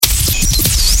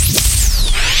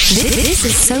This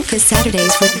is Soca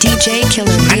Saturdays with DJ Killer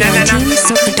D on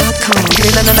TeamSoca.com.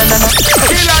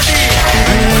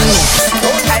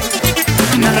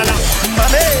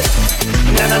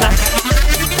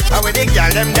 How we dig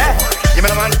y'all them there? Give me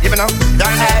the man, give me now.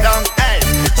 Down, hey.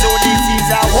 So this is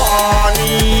a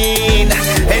warning.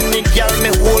 Any girl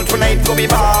me hold tonight go be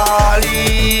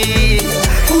bally.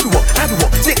 Good work, hard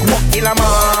work, take work till the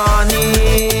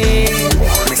morning.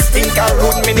 Me stink a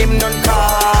road, me name none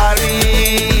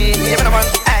carry. Give me the man,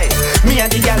 hey. Me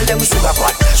and the girl them sugar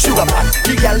pot.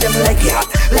 The girl them leggy hot.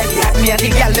 Me and the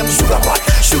girl them sugar pot.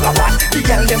 The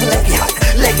girl them leggy hot.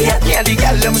 Me and the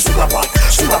girl them sugar pot.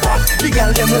 The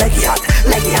girl them leggy hot.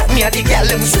 Me and the girl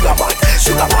them sugar pot.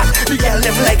 The girl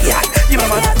them leggy hot. You know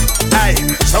man, hey.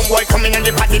 Some boy coming in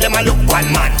the party, them a look one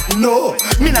man. No,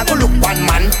 me not go look one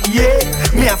man. Yeah,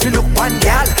 me have to look one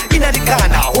girl. Inna the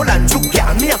corner, hold on juke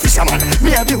girl. Me a fisherman,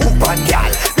 me a the hook one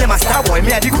girl. Them a star boy,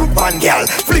 me a the group one girl.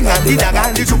 Fling and the dagger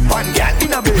and the juke one girl.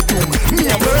 Inna bedroom, me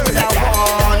a murder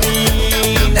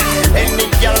warning. Any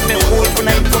girl me hold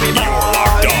tonight to be You're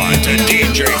locked on to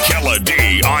DJ Killer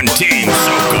D on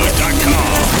TeamSoca.com.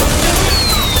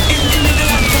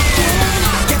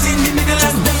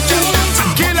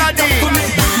 Killer D.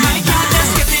 My God,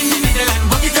 let's get in the middle and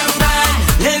walk it up bad.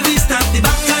 Let me stop the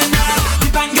back and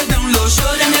dip and get down low,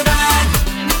 show them your bad.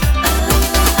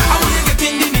 I wanna get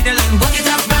in the middle and walk it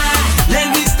up bad.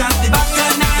 Let me stop the back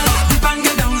and dip and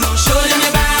get down low, show them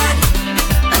your bad.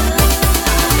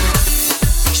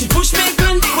 She pushed me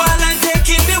on the wall and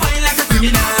taking me away like a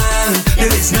criminal.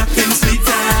 There is nothing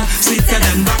sweeter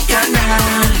than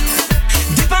bacchanal.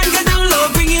 Dip and get down low,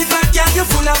 bring it back, yeah, you're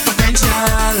full of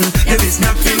potential. There is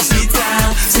nothing sweeter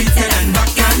than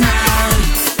bacchanal.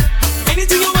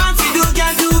 Anything you want to do,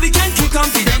 girl, do, we can keep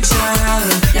confidential.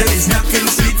 There is nothing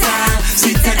sweeter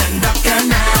than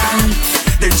bacchanal.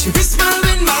 Then she whisper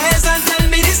in my ears and tell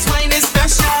me this wine is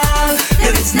special.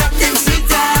 There is nothing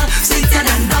sweeter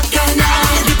than bacchanal.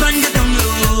 Dip and get down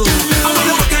low, I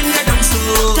wanna walk and get down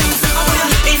slow. I wanna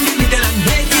in the middle and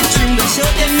make it trim, don't show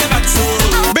them your back so.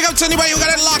 Big up to anybody who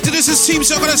got it locked to this is Team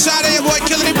Soca on Saturday. Your boy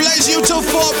Killer D plays you till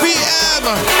 4 p.m.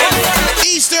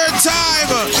 Eastern time.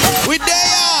 We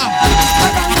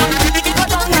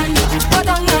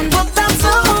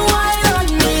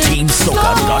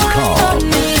TeamSoca.com.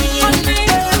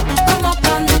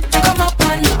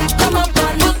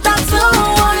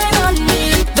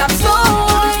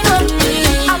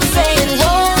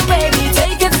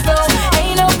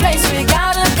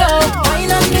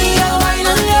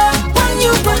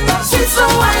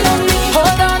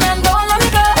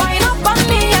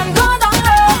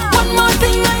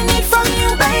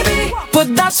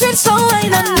 Sweet so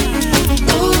wine on me.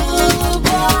 Ooh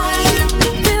boy,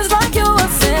 feels like you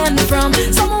were sent from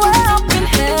somewhere up in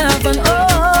heaven.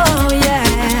 Oh yeah.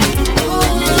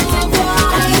 Ooh boy,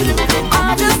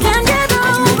 I just can't get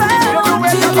over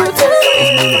you.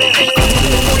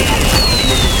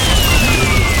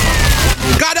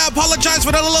 gotta apologize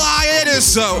for the little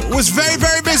hiatus. It was very,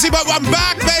 very busy, but I'm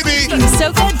back, baby.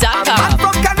 Soca.com. I'm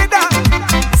from Canada,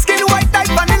 skin white like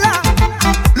vanilla.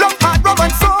 Love hard rum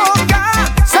and soca.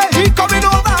 Say he coming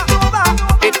over.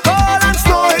 It cold and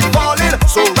snow is falling.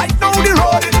 So right now the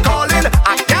road is calling.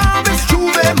 I can't miss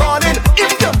Tuesday morning.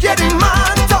 If you're getting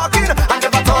man talking, I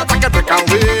never thought I could break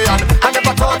away. I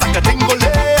never thought I could dingle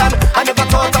in. I never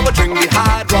thought I would drink the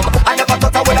hard rum. I never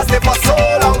thought I would have stayed for so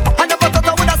long. I never thought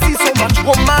I would have seen so much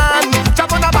woman.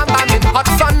 Jam on a bam bam in hot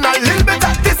sun. A little bit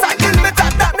of this, a little bit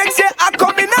of that. Next year I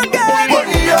come in again.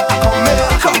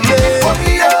 Come in.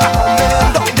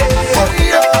 Down there.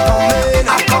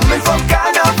 I'm coming from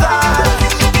Canada.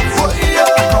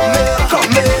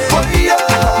 Come in.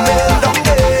 Down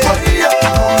there.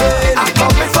 I'm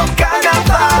coming from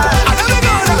Canada.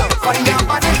 Find out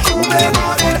on the Tuesday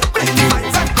morning.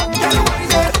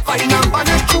 Find out on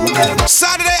the Tuesday.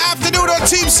 Saturday afternoon on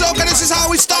Team Soca, this is how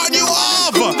we start you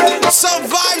off. Some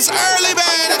vibes early,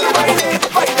 man.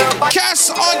 Cass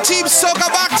on Team Soca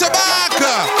back to back.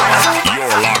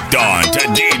 You're locked on to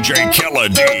DJ Killer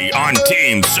D on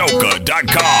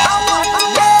TeamSoca.com.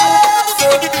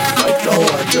 Right now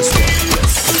I just want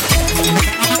this.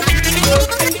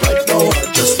 Right now I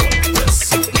just want this.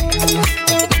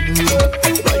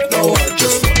 Right now I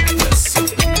just want this.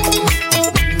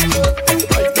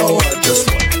 Right now I just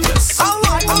want this.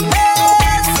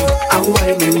 I'm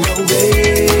winding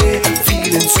away,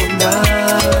 feeling so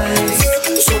nice,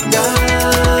 so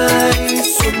nice,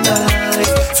 so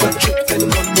nice. Sweat dripping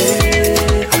on me,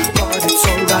 but it's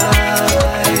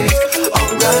alright,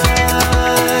 alright.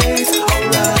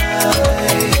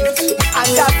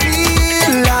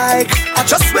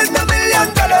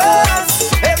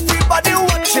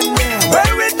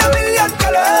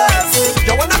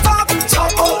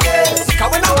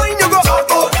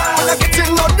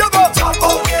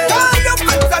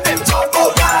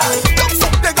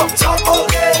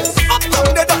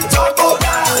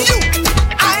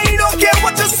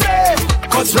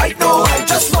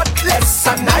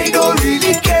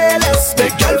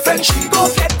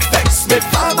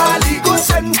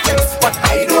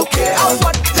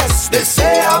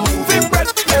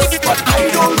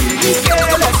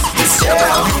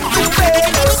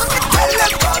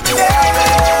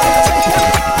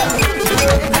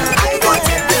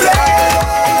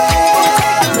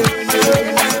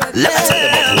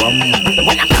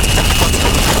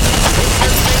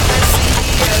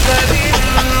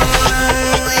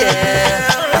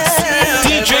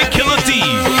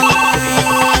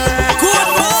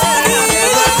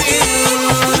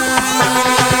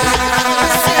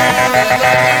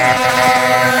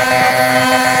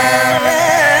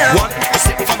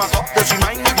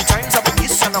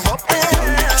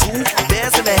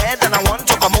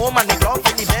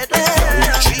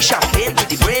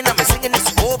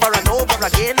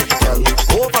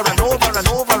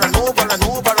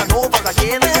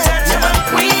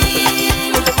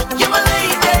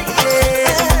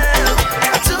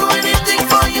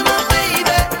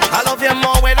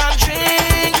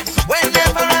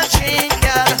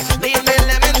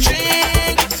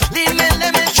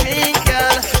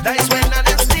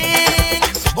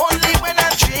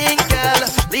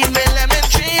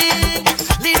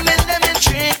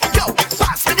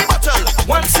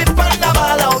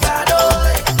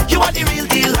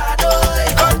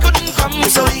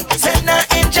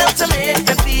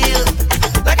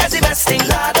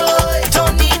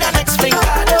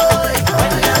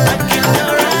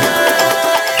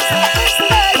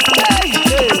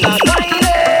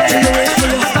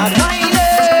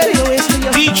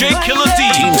 DJ Killer D.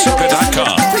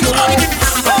 TeamSoca.com.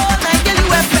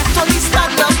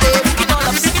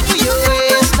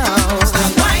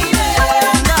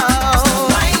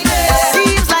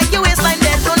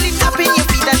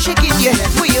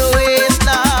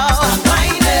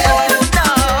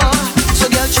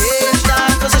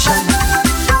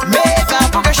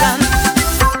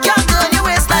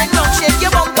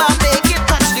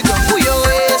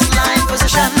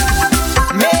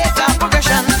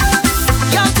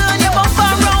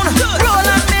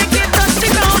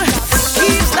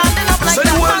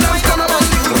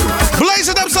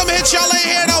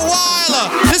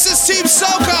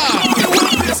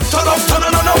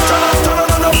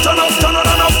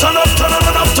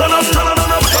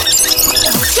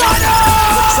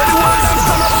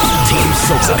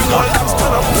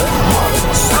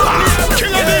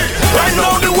 Right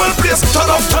now the world place turn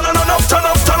up, turn up, turn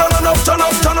up, turn up, turn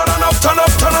up, turn up, turn up, turn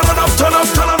up, turn up, turn up,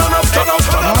 turn up, turn up,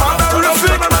 turn up.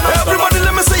 Everybody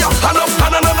let me see ya. Hand up,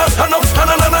 hand up, hand up, hand up,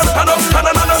 hand up, hand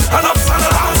up, hand up, hand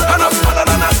up, hand up,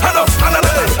 hand up,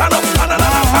 hand up,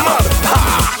 hand up.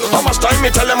 How much time me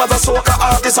tell them as a soca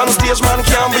artist on stage, man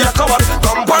can't be a coward.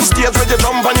 Come on stage with your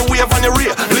jump and you wave and you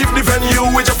rear. Leave the venue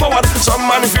with your forward. Some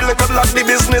man feel they could lock the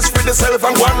business for themselves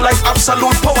and one like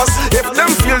absolute powers. If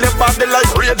them feel their body like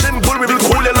raging bull, we will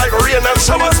cool it like rain and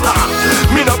showers.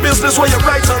 Me no business where you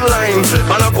write online,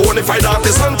 and a bonafide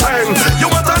artist on time.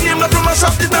 You want a name that will mash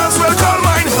up the dance, well call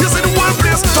mine. You see the world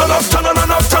place, turn up, turn up,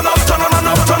 turn up, turn up, turn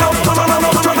up, turn up, turn up, turn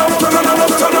up, turn up, turn up,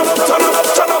 turn up, turn up, turn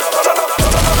up, turn up.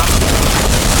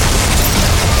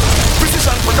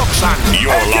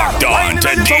 You're locked on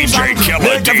to DJ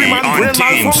Killer D on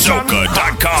TeamSoca.com.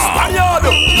 Wild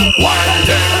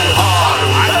and hard,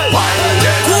 wild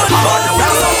and hard.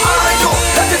 That's how I know.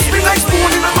 Let it spin like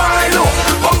spoon in a milo.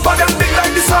 Bumper them big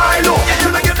like the silo. You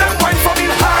don't get them wine from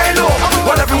in high low.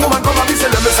 When every woman come and me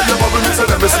say, let me see your bubble, me say,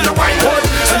 let me see your wine.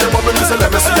 See your bubble, me say, let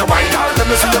me see your wine. Let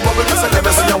me see your bubble, me say, let me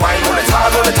see your wine. Hold it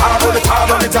hard, hold it hard, hold it hard,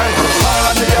 hold it tight.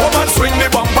 Woman swing the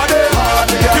bumper there.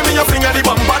 Give me your finger the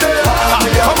bumper there.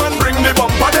 Come on, bring the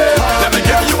bumper there. Let me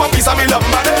give you a piece of me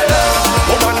lumber there.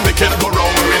 Woman, make it go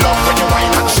round. We love when you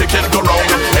wine and shake it go round.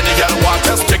 Any girl want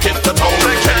us, take it to town.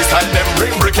 Kelly style them,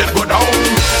 break it go down.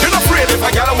 You're not afraid if a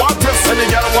girl want this. Any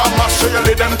girl want mash, so you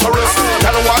lead them to rest.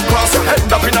 Girl want cross, you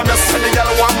end up in a mess. Any girl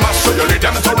want mash, so you lead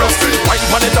them to rest. Wine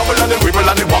on the double and the wibble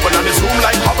and the wobble and the zoom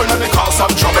like hobble and the cause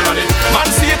some trouble on it. Man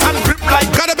see it and grip like.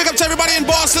 Gotta big up to everybody in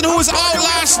Boston who was out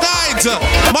last night.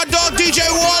 My dog DJ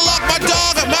Warlock, my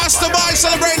dog Mastermind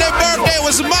celebrating their birthday. It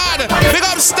was mad. Big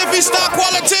up Stiffy Star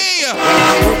Quality.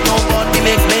 Nobody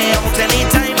make me out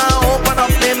anytime I open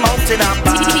up the mouth in a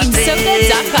party.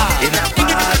 TeamSoca.com. In a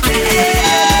party.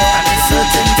 And there's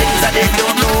certain things that they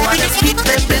don't know and just keep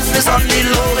their business on the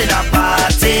low in a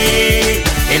party.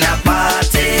 In a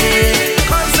party.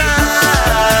 'Cause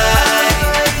I'm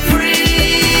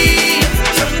free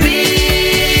to be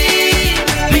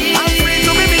me. I'm free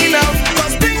to be me now.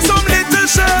 'Cause things some little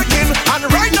shaking. And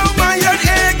right now my head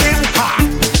aching.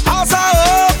 As I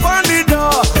open the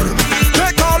door,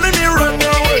 they calling me run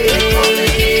away.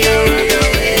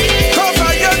 'Cause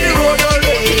I hear the road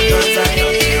already.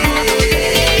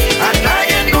 And I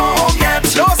ain't go home yet,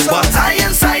 but I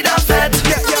inside a bed.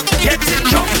 Getting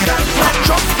drunk and wet,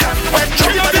 drunk and wet,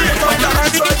 drunk and wet.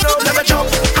 Never jump,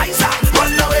 Isa,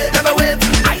 run away, never wait.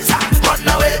 Isa, run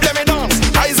away, Let me dance,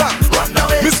 Isa, run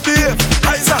away. misbehave,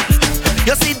 Isa.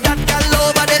 You see that girl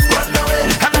over there, run away.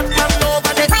 And that man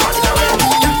over there, run away.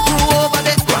 That crew over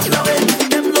there, run away.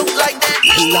 Them look like that.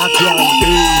 Like your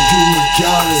baby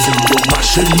girls, you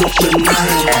mashing up the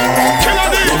mind.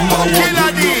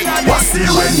 Killer D. What's it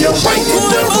when you're whining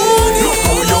the way? Look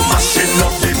how you're mashing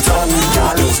up the tongue,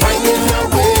 girl. You're whining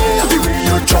away. The way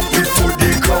you drop it to the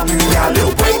ground, girl.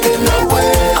 You're whining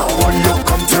away. I want you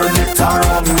come turn it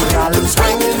around, girl. You're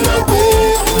whining away.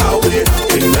 Away,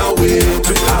 in away,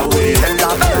 away.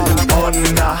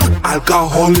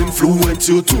 Alcohol influence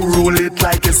you to roll it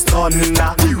like a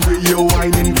stunner. The way you're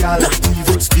whining, girl.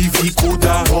 Even Stevie could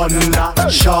have won.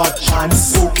 Short pants,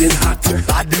 smoking hot,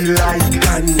 body like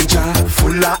ganja,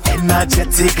 full of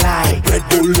energetic like Red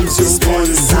Bull is your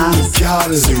sponsor.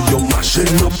 Girl, so you're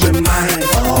mashing up the mind.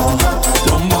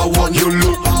 Number one, you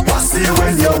look bossy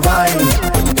when you whine.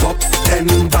 Top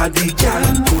 10 body, girl,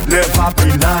 could never be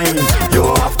 9. You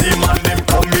have the man them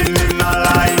coming in a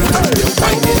line. You're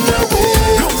whining away.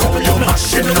 Look how you're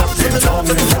mashing up the tongue.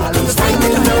 Girl, you're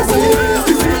whining away.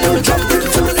 The way you drop it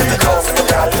to the ground,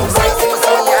 girl, you're whining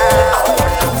away.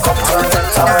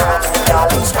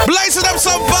 Blazing up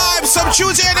some vibes, some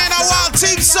tunes in and a wild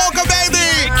TeamSoca, baby.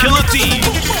 Killer D.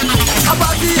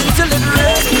 About the little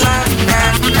red man.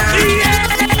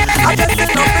 I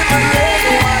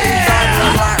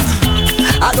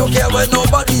when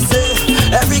nobody say.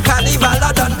 Every carnival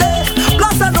I done day.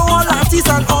 Plus I know all artists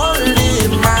and only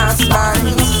mass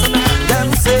bands. Them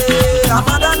say I'm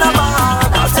mad and I'm mad.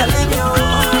 I'm telling you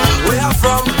where I'm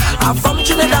from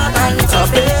Trinidad and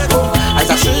Tobago.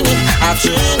 As a Trini, a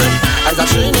Trini, as a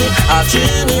Trini, a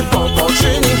Trini, Popo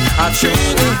Trini, a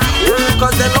Trini.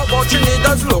 Cause they know how Trini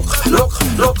does look.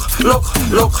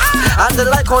 And they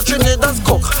like how Trini does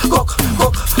cook.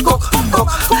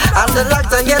 And they like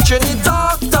to hear Trini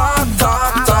talk.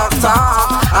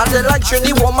 And they like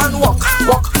Trini woman walk.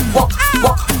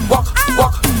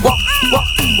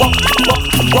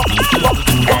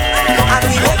 And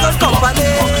we make us company.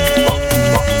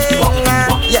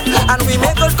 Yeah, and we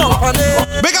make us company.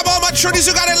 Big up all my Trinis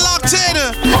who got it locked in.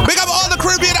 Big up all the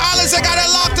Caribbean islands that got it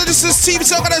locked in. This is Team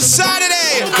Soca on a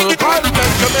Saturday.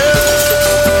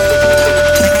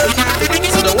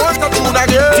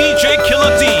 DJ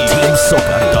Killer D.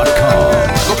 TeamSoca.com.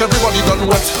 Look, everybody done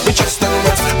wet, we chest done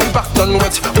wet, we back done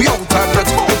wet, we out of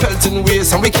breath, we felt in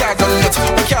ways and we can't done yet,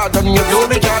 no, we can't done yet,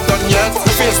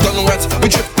 we face done wet, we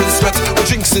dripping sweat, we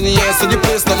drinks in the air, so the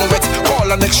place done wet, call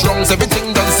our next rounds,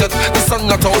 everything done set, the sun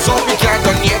not out, so we can't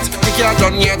done yet.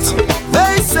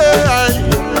 They say,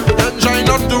 then try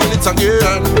not doing it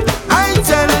again, I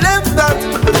tell them that,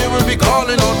 they will be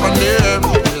calling out my name,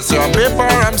 they say on paper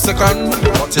I'm second,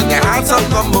 but in their hearts I'm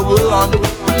number one.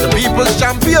 The people's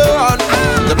champion.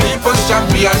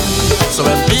 So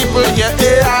when people hear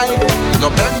AI, no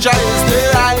Benja is the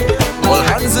high. All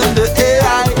hands in the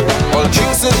AI, all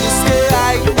drinks in the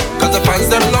sky. Cause the fans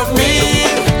them love me,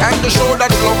 and the show that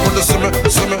love for the summer. The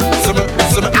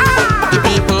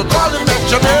people call him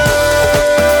Benjamin.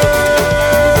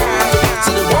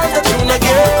 So they want the tune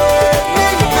again.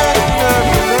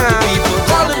 The people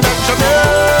call him Benjamin.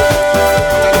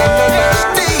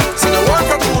 So they want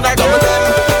the tune again.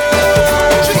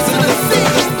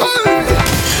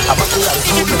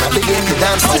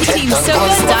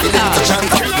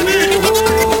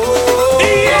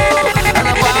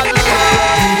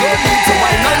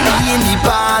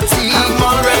 I'm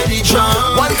already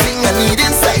drunk. One thing I need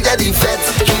inside of the fete,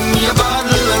 give me a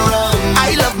bottle of rum.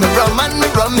 I love me rum and me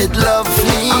rum it love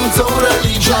me. I'm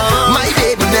totally drunk. My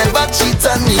baby never cheat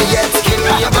on me yet. Give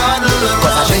me a bottle of rum.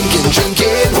 Cause I'm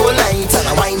drinking whole night, and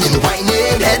I'm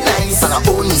whining, head nice, and I'm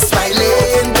only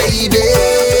smiling, baby.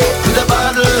 With a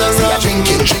bottle of rum.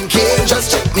 Drinking,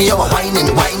 just check me out, whining.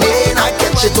 I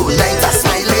catch it all night, I'm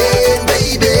smiling,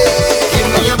 baby. Give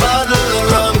me a bottle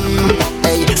of rum.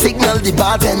 Hey, signal the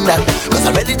bartender, cause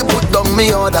I'm ready to put down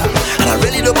my order, and I'm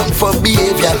ready to bump for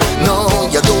behavior. No,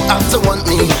 you don't have to want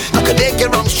me, I can take you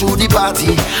wrong through the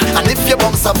party. And if you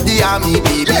bounce up the army,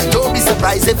 baby, don't be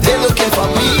surprised if they're looking for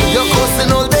me. You're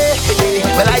coasting all day,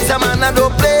 but I say man I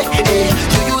don't play.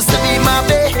 You used to be my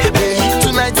baby,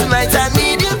 tonight I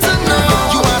need you to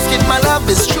know. You ask if my love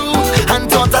is true, and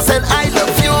thought I said I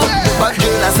love you, but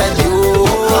girl I said you.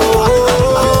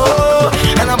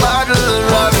 And a bottle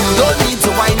of rum, don't need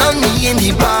to wine on me in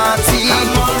the party.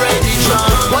 I'm already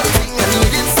drunk. One thing I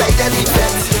need inside of the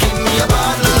fence, give me a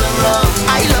bottle of rum.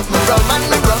 I love my rum and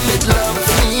my rum it loves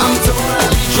me. I'm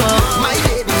totally drunk. My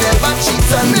baby never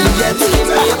cheats on me yet. Give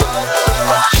me a bottle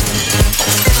of rum.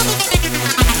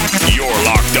 You're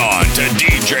locked on to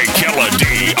DJ Killer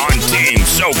D on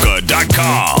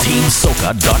TeamSoca.com.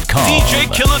 TeamSoca.com. DJ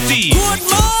Killer D. Good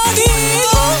morning.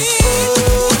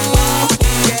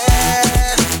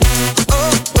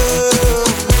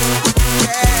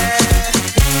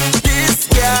 This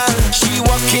girl, she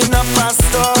walking up a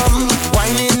storm,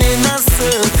 whining in a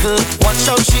circle. Watch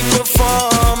how she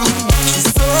perform.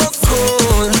 She's so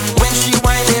cool when she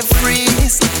whine and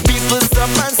freeze. People stop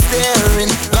and staring,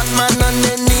 got man on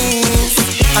their knees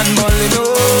and bawling. Oh,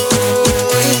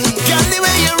 girl, the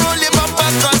way you roll your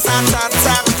bumper, cause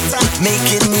tap,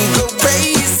 making me go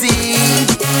crazy.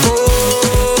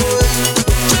 Oh,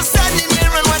 just standing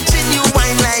here and watching you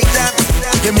whine like that.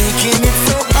 You're making it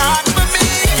so hard for me.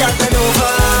 Girl, bend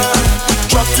over,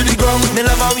 drop to the ground. Me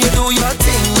love how you do your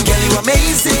thing. Girl, you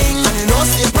amazing, and you know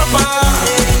stay proper.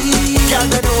 Girl,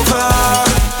 bend over,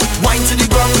 wine to the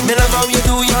ground. Me love how you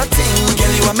do your thing.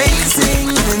 Girl, you amazing,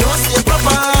 and you know stay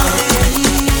proper.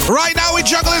 Right now we're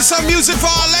juggling some music for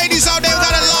our ladies out there who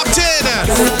got it locked in.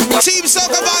 Team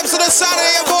Soca vibes on the Saturday.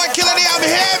 Your boy Killer D, I'm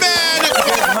here, man.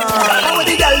 How would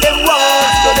the girl them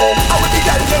walk? How would the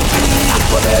girl them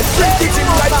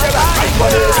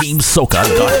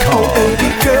TeamSoca.com. Baby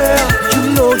girl, you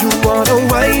know you wanna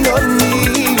wine on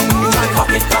me. Pop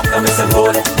it, I'm a roll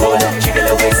it, jiggle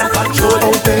the waist and control it.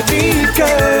 Oh baby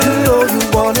girl, you know you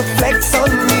wanna flex on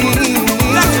me.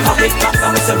 Pop it,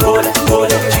 I'm a roll it,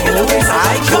 jiggle the waist and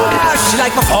control it. She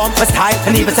like my form, my style,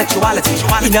 and even sexuality.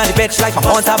 In on the bench like my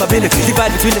horns have ability. Divide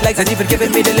between the legs and even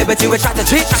giving me the liberty with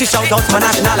strategy. She shouts out my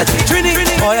nationality. Trini,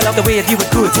 boy, I love the way you do it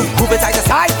good. Move it side to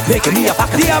side, making me a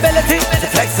fuck. The ability, the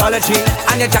flexology,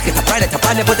 and your jacket, I find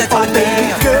it, put it on me.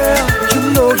 Girl, you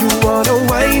know you wanna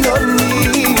wine on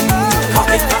me.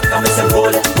 Cock it, I'm missing, roll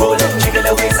it, jiggle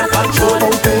the waist and control it.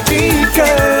 Oh baby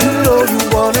girl, you know you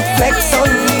wanna flex on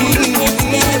me.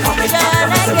 Cock it, I'm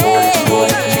missing, roll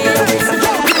it, jiggle the waist and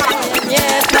control it.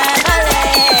 Yes,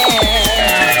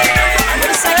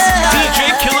 DJ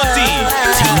Killer D,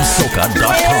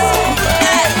 TeamSoca.com.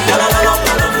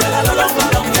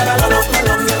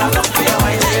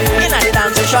 in the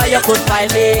dance, you sure you could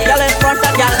find me. Girl in front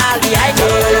and girl all behind me.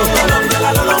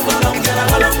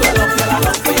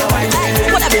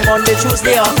 Could have been Monday,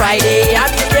 Tuesday or Friday. I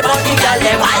mean the body girl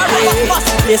them high.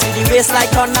 Place with the waist like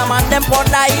thunder, man them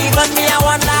ponder. Even me I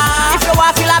wonder if you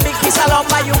want feel a big kiss along,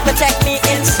 you could check me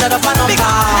instead of a number.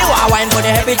 You are wine for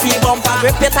the heavy tea bumper,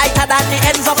 grip it tighter than the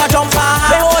ends of a jumper.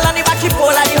 The hole on the back, keep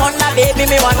hold on the Honda, baby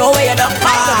me want know where you dump.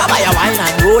 Come on, you wine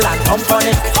and roll and pump on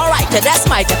it. Alright, that's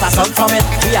my get a sun from it.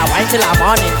 We are wine till the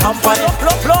morning, pump on it.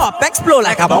 Blow up, explode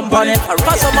like a bump on it.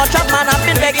 Cause so much of man, I've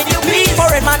been begging you, please. For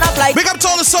it, man, I'm like. Big up to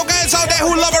all the soca heads out there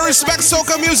who love and respect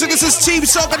soca music. This is Team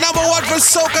Soca, #1 for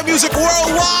soca music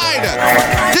worldwide.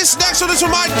 This next one is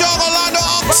from my dog Orlando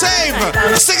Octave.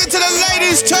 Sing it to the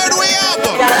ladies, turn way up.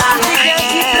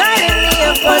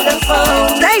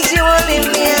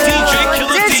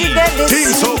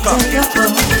 Team Soca.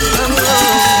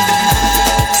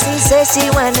 She says she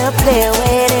wanna play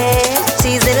with it.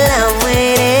 She's in love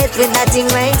with it, with nothing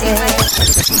right here.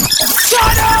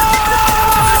 Shut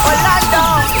up! Orlando!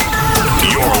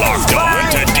 You're locked on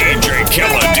to DJ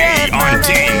Killer D on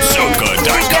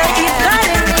TeamSoca.com.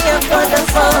 For the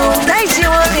phone, like she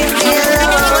won't leave me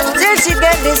alone till she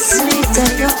get this sweet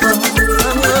on your phone.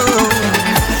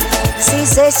 She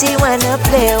says she wanna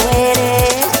play with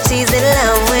it. She's in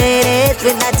love with it,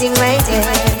 with nothing right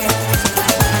here.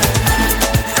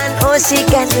 And oh, she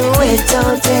can do it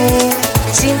all day.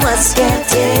 She must get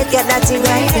it, get nothing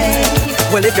right here.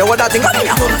 Well, if you want that thing, come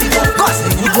here. Cause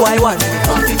the boy want it.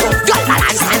 Girl,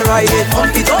 balance and ride it.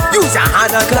 Use your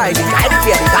hand and glide it. Guide it,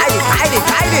 guide it, guide it,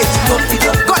 guide it.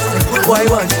 Cause the boy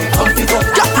want it. Girl,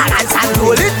 balance and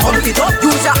roll it.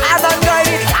 Use your hand and guide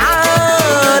it.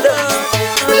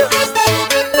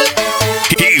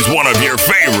 He's one of your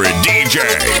favorite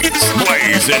DJs,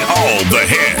 blazing all the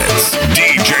hits.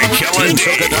 DJ Killer D.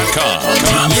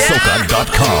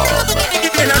 TeamSoca.com.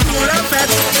 In a cooler fetch,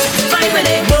 fine with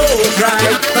it. Boat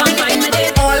ride, fine with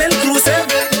it. All inclusive,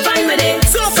 fine with it.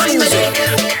 So fine with it.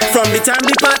 From the time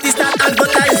the party start,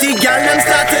 advertise the girl them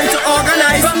starting to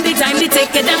organize. From the time the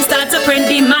ticket them start to print,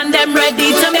 the man them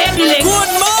ready to make the link. Good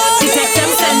morning. The text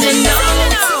them sending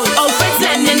out, outfits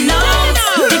sending out,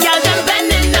 the girl them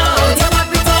bending out. Yeah, what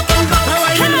we talking about? How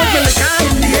are you moving the car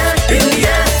in the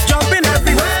air, jumping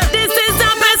everywhere? This is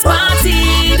the best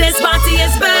party. This party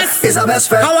is best. It's our best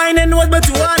friend. How I know but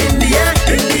you are in the air,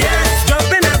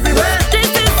 jumping everywhere. This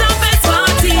is the best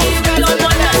party. We don't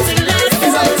want nothing less.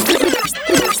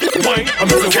 Wine, I'm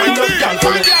just a wine up gal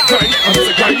for me. Grind, I'm just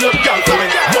a grind up gal for me.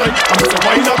 Wine, I'm just a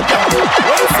wine up gal.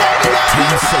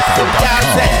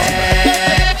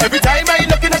 Every time I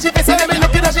looking at she face and me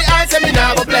looking at she eyes, and me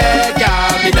nah go play, yeah,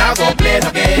 me nah go play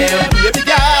no game. Baby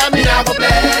girl, me nah go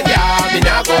play, yeah, me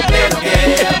nah go play no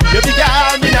game. Baby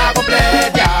girl, me nah go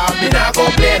play, yeah, me nah go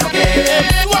play no game.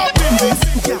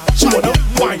 She wanna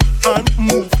wine and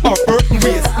move up her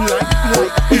waist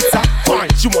like it's a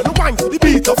wine. She wanna wine to the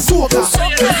beat of soca.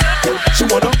 She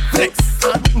wanna flex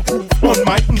and groove on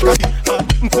my body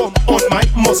and come on my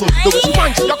muscle. The way she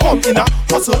wine, she a come in a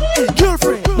hustle.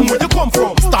 Girlfriend, where you come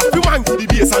from? Start to wine to the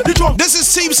bass and the drum. This is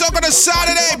Team Soca the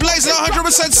Saturday, blazing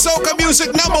 100% soca music,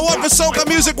 #1 for soca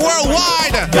music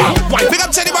worldwide. Big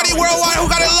up to anybody worldwide who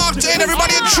got it locked in.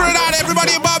 Everybody in Trinidad,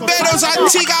 everybody in Barbados,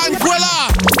 Antigua, Anguilla,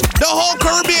 the whole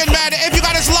Caribbean, man. If you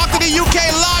got us locked in the UK,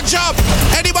 lodge up.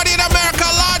 Anybody in America,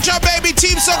 lodge up, baby.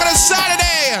 Team Soca the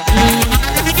Saturday.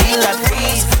 Feel at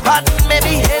peace, but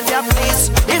maybe behavior, please.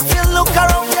 If you look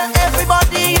around you,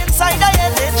 everybody inside the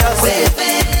head, they just say,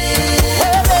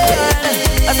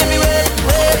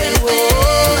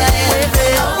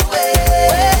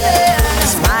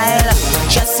 Smile,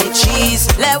 just say cheese.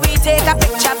 Let me take a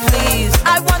picture, please.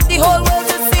 I want the whole world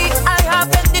to see I have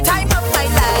been the time of my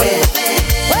life.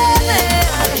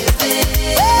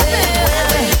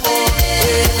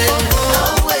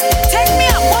 Take me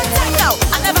up one time now.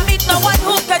 I never meet no one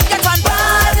who can get one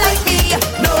bad like me.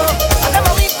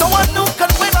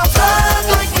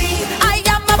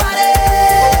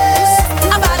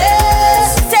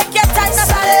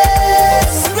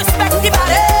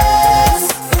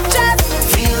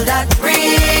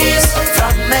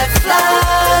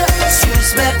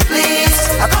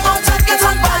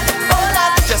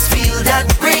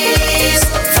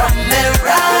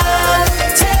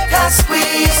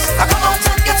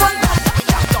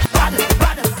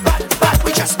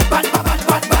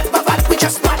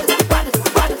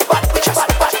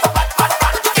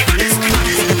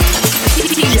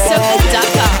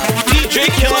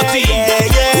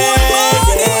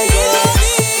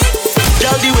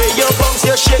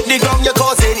 the ground, you're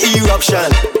causing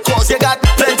eruption. Cause you got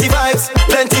plenty vibes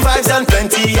and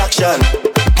plenty action.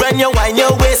 When you wind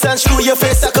your waist and screw your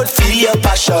face, I could feel your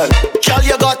passion. Girl,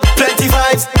 you got plenty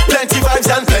vibes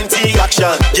and plenty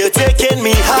action. You're taking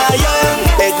me higher,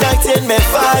 igniting me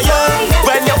fire.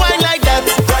 When you wind like that,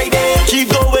 right there, keep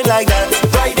going like that,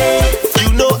 right there.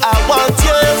 You know I want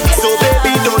you, so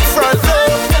baby don't front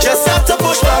low. Just have to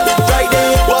push back, right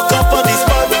there. Walk up on this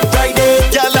spot, right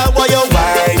there. Girl, I want you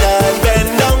wine and bend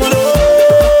down low.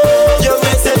 You're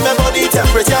raising my body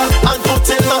temperature and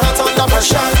putting my heart under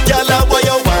pressure. Girl, I want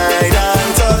you wine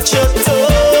and touch your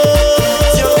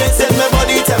toes. You're raising my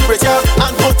body temperature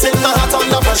and putting my heart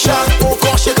under pressure. Oh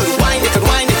gosh, you could wine,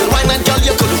 and girl,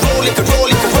 you could roll it in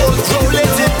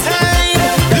time,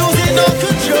 losing all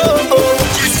control.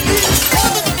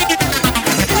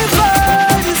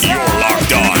 You're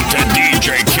locked on to DJ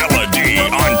Killer D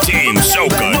on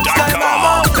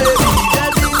TeamSoca.com.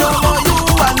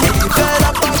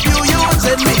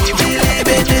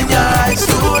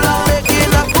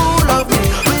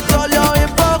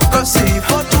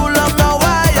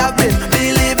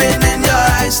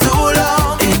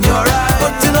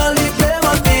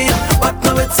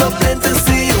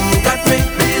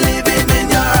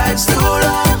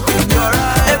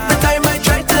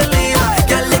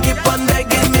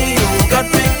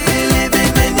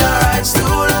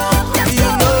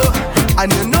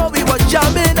 And you know we was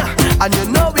jamming, and you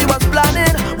know we was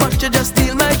planning, but you just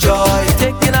steal my joy,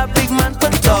 taking a big man for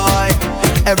toy.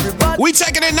 Everybody, we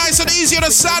taking it nice and easy on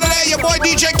a Saturday. Your boy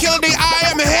DJ Killer D, I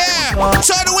am here.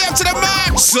 Turn the way up to the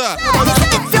max.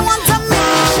 If you want to make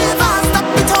me shiver, stop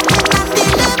me talking and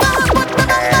deliver. Put me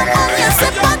on your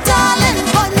zipper, darling.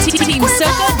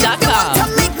 TeamSoca.com. To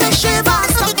make me shiver,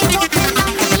 stop me talking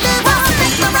and deliver.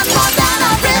 Make me run more than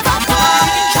a river.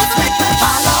 Just make me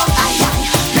follow, aye aye.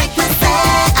 Make me say,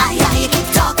 aye aye. You keep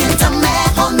talking to me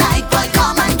all night, boy.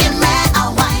 Come and give me a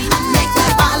wine and make me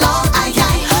follow, aye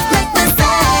aye. Make me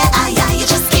say, aye aye. You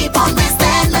just keep on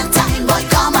wasting my time, boy.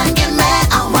 Come and give me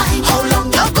a wine. How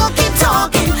long you go keep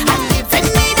talking and giving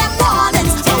me them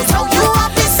warnings? So you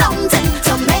have this something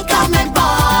to make a man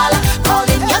ball.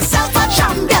 Calling yourself a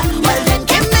champion, well then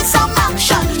give me some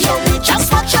action. Show me just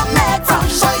what you made from.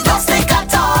 Boy, don't think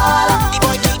at all.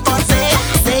 Boy, keep on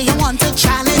say you want to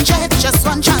challenge it. Just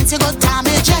one chance you go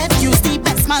damage it. Use the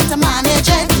best man to manage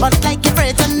it, but like you're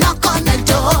afraid to knock on the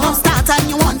door. Don't start and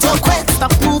you want to quit.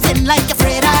 Stop moving like you're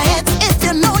afraid of it. If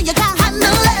you know you can't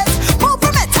handle it, move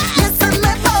from it. Listen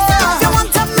me, boy. If you want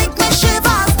to make me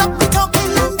shiver, stop me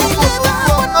talking and deliver.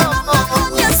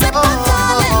 On your zipper,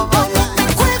 darling. Make me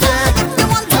quiver. If you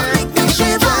want to make me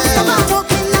shiver, stop me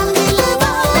talking and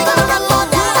deliver. Make me run more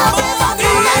than a river.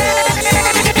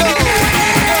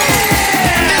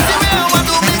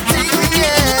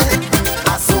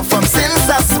 So from since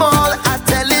I small, I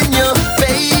telling you,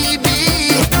 baby,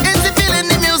 is the feeling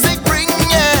the music bring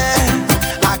ya?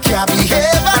 I can't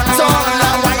behave at all.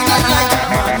 I whine it like a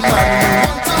madman.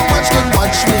 Want to watch, could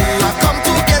watch me. I come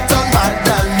to get on bad,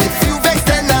 and if you vex,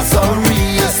 then I'm sorry.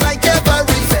 It's like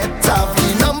every vet have the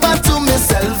number to my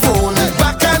cell phone.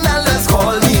 Bacchanal has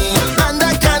called me, and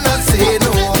I cannot say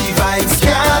no. The vibes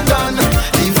can't done.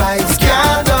 The vibes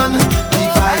can't done. The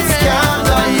vibes can't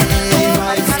done. The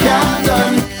vibes can't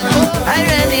done. I'm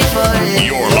ready for it.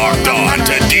 You're locked on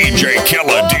to DJ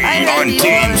Killer D on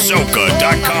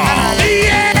TeamSoca.com.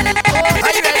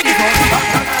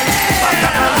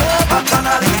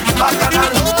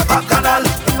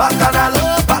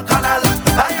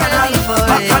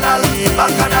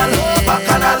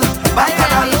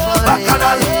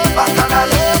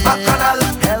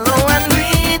 Hello and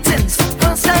greetings.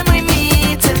 First time we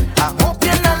meeting. I hope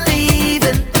you're not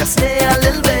leaving. Just stay a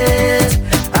little bit.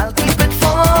 I'll keep it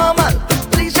formal.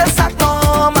 Please just act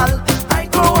normal. I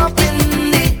grew up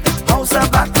in the house of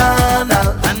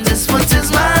Bacchanal, and this foot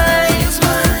is mine.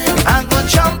 I'm gonna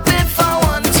jump if I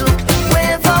want to.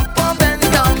 Wave up or bend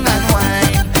down and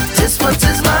whine. This foot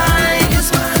is mine.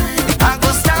 I'm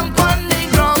gonna stamp on the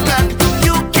ground and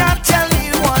you can't tell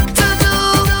me what to do.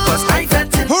 'Cause I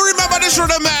felt it. Who remember this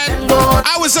rhythm, man?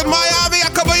 I was in Miami a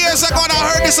couple years ago and I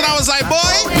heard this and I was like,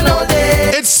 boy,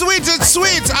 it's sweet, it's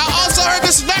sweet. I also heard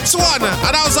this next one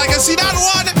and I was like, I see that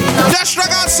one? Dash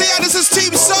Garcia, this is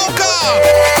Team Soca.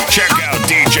 Check out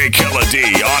DJ Killer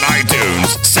D on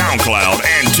iTunes, SoundCloud,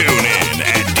 and tune in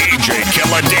at DJ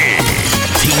Killer D.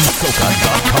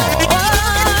 TeamSoca.com.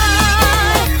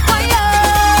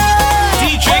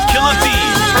 DJ Killer D.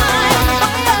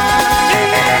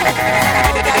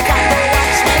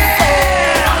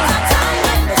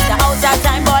 Out of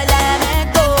time, boy, let me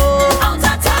go. Out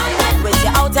of time, with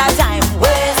your out of time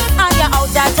waist, and your out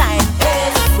of time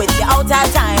waist, with your out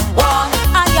of time walk,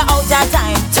 and your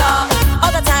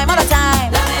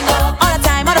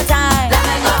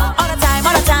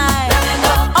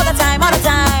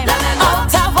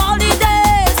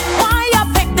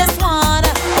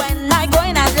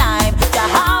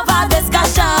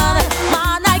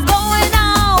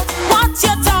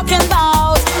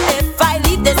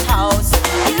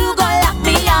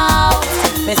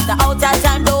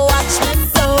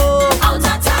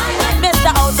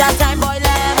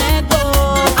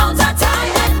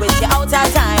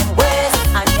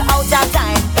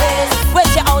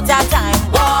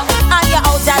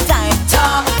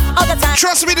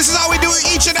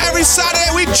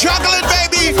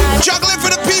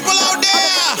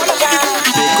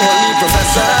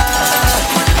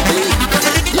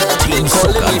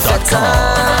We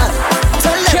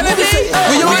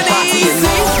on easy.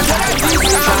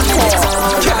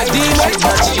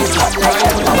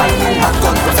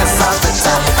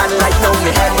 And right now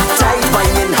me head tight,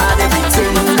 whining hard,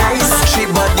 everything nice. She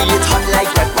body it hot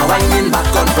like pepper, whining back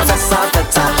on Professor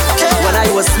Tata. When I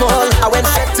was small, I went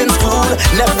set in school.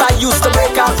 Never used to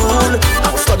break a rule. I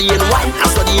was studying wine,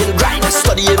 I studying grind, I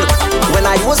studying. When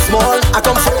I was small, I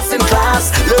come first in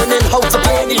class, learning how to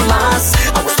play the mass.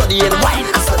 I was studying wine,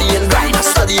 I studying grind, I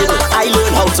studying. I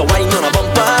learned how to wine on a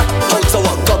bumper, how to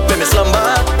walk up in my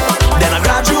slumber. Then I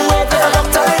graduated, a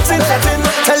doctorate in Latin.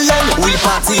 Tell them we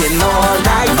partying all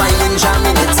night, whining,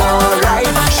 jamming, it's alright.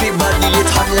 She body it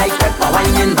hot like pepper,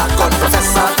 whining back on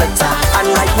Professor Tata.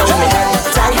 And right now me head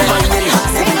tight, whining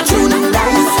hard, every tune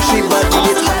nice. She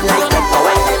body it hot like pepper,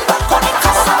 whining back on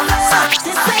Professor Tata.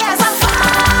 This way as a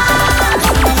fan,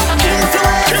 into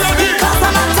it, because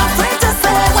I'm not afraid to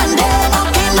say when they're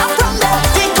knocking up from there,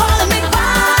 they calling me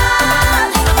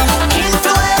bad.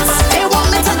 Influence, they want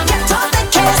me to get off the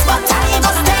case, but I ain't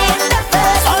gonna stay in the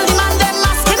face. All the man them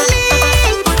asking me,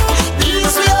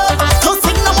 ease me up, to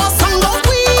sing no more song of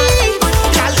we.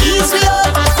 Girl, ease me up,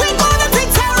 we gonna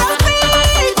take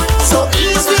therapy. So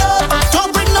ease me up,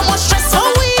 don't bring no more stress for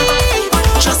we.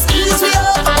 Just ease me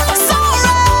up, sorry,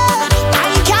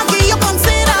 I can't give you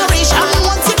consideration.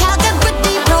 Once you can't get with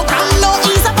the program, no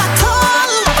ease up at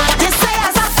all. They say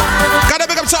as a fan. Gotta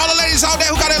big up to all the ladies out there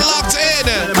who got it locked in.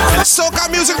 Soca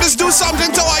music, just do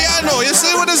something to what you know. You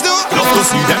see what this do? Love to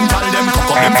see them, tell them, cock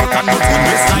up them foot and go to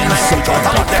waistline like so out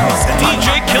about them.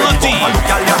 DJ Killer D. Look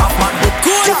at you have man.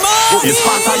 Good morning. It's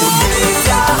part of your day,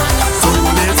 yeah. So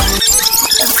let's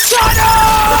shut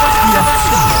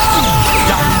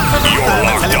You're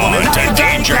locked on to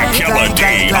DJ Killer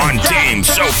D on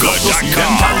TeamSoca.com.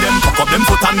 Tell them, cock up them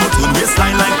foot and go to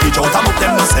waistline like pitch out about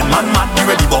them. No send man mad, be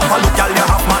ready bumper. Look at you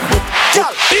have man.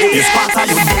 It's part of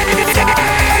your day, yeah.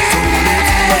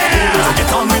 So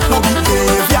get on with no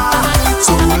behavior.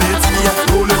 So roll it,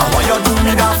 roll it. I want you to do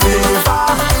me that favor.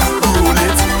 Roll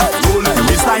it, roll it. The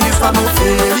waistline is not no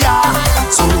failure.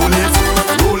 So roll it,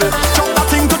 roll it. Jump that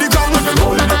thing to the ground.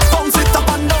 Roll it, bounce it up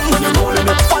and down. Roll it,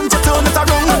 once you turn it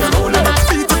around. Roll it,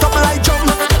 beat it up like drum.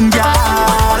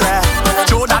 Girl,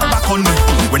 throw that back on me.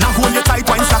 When I hold you tight,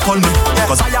 wine slack on me.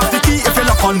 Cause I have the key if you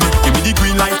lock on me. Give me the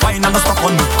green light, wine and stop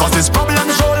on me. Cause there's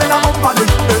problems rolling a bump on me.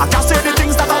 I can't say the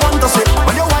things that I want to say.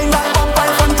 When you wine that bumper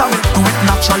in front of me, do it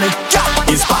naturally.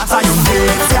 It's part of your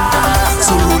nature.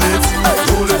 So roll it,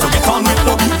 roll it. So get on with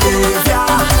no behavior.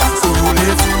 So roll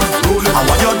it, roll it. I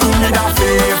want you to do me that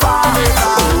favor.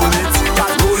 Roll it,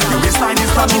 roll it. Your waistline is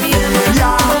not no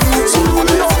failure. So roll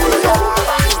it, roll it.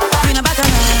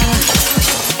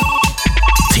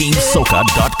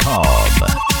 TeamSoca.com.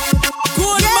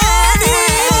 Good morning.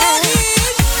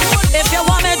 If you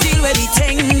wanna deal with the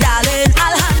thing, darling,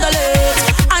 I'll handle it.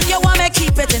 And you wanna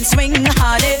keep it in swing,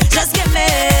 honey, just give me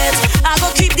it. I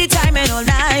go keep the timing all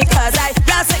night, cause I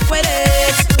got sick with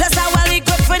it. Plus I well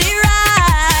equipped for the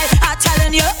ride. I'm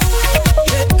telling you,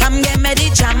 come get me the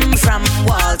jam from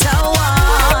wall to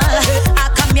wall. I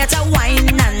come here to wine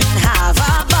and have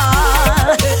a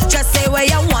ball. Just say where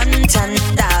you want and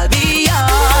I'll be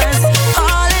yours.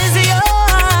 All is yours.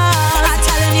 I'm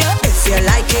telling you, if you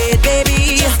like it,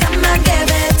 baby, just come and give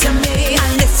it to me.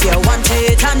 And if you want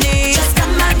it, honey, just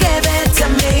come and give it to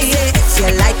me. Say if you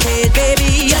like it,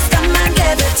 baby, just come and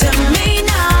give it to me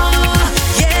now.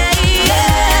 Yeah,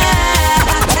 yeah.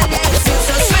 I tell you, it feels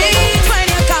so sweet when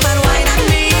you come and whine on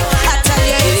me. I tell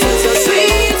you, it feels so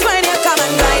sweet when you come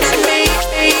and whine on me.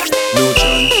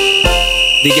 Neutron,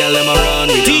 the girl them around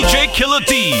me. DJ Killer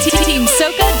D.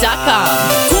 TeamSoca.com.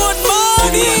 Good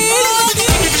morning.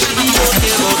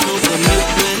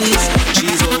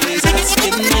 She's always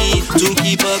asking me to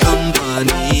keep her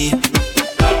company.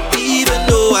 Even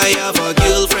though I have a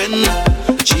girlfriend,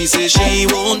 she says she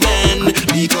won't bend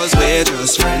because we're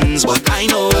just friends. But I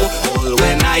know all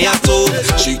when I have told,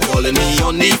 she calling me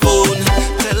on the phone,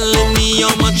 telling me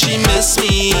how much she miss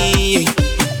me.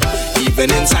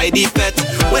 Even inside the pet,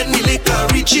 when the liquor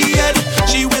reach her head,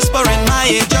 she whisper in my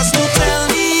ear just to tell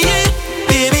me,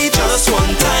 baby, just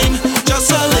one time,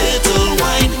 just a little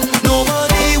wine.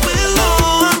 Nobody will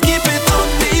know, I'll keep it on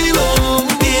the low.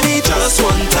 Baby, just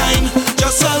one time,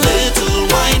 just a little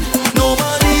wine.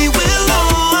 Nobody will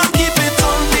know, I'll keep it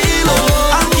on the low.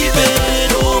 I'll keep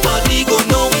it, nobody go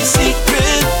know we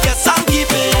secret. Yes, I'll keep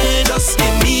it, just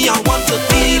give me, I want to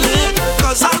feel it,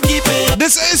 cause I'll keep it.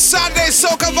 This is Sunday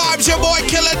Soca Vibes, your boy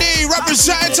Killer D,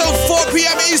 representing till 4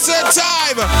 p.m. Eastern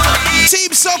Time. Team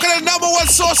Soca, the #1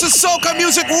 source of soca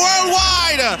music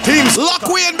worldwide. Teams lock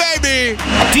in, baby.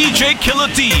 DJ Killer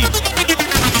D.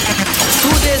 2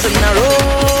 days in a row.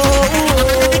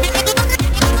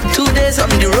 2 days on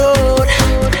the road.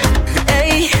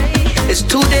 Hey, it's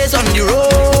 2 days on the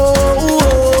road.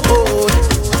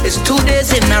 It's 2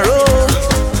 days in a row.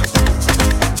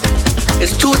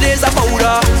 It's 2 days of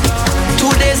powder,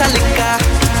 2 days of liquor,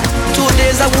 2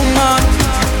 days of woman,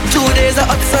 2 days of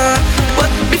hot sun.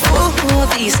 But before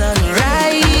the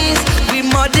sunrise, we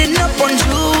mudding up on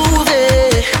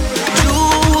Juve,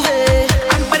 Juve.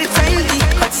 And by the time the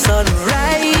hot sun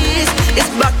rise, it's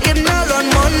back in all on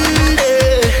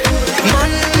Monday,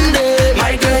 Monday.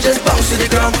 My girl just bounce to the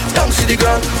ground, bounce to the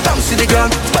ground, bounce to the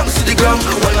ground, bounce to the ground.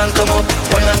 One man come up,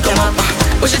 one man come up.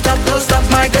 Push it up, don't stop,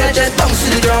 my girl just bounce to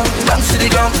the ground, bounce to the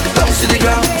ground, bounce to the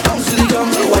ground, bounce to the ground.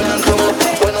 One man come up,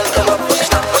 one man come up. Push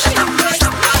it up, push it up.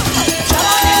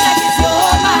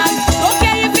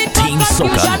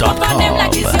 TeamSoca.com.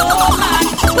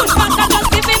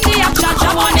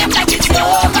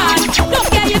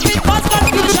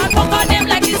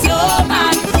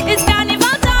 It's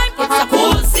carnival time. It's a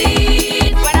cool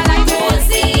scene. When I like cool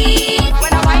scene,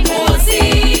 when I like cool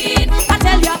scene, I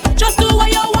tell ya, just do what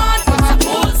you want. It's a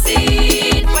cool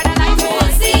scene. When I like cool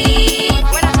scene,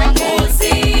 when I drink cool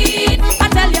scene, I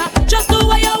tell ya, just do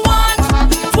what you want.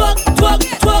 Twerk, twerk,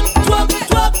 twerk, twerk,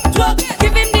 twerk, twerk.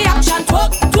 Give him the action.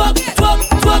 Twerk, twerk, twerk,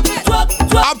 twerk, twerk,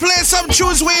 twerk. I'll play some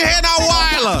tunes we ain't heard in a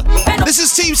while. This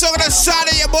is Team Soca the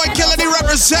Saturday, your boy Killer D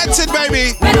represented,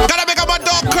 baby. Gotta make up my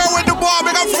dog Kerwin the ball,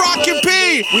 make up Frankie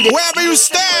P. Wherever you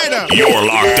stand. You're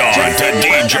locked on to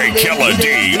DJ Killer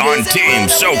D on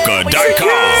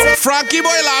TeamSoca.com. Frankie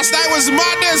boy, last night was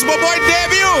madness, my boy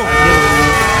debut.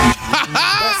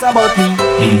 Press a button,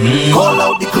 call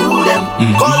out the crew them,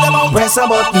 call them out, press a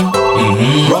button,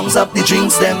 rungs up the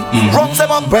drinks them, rungs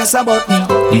them up, press a button,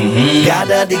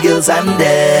 gather the girls and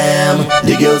them,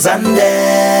 the girls and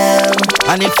them.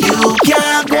 And if you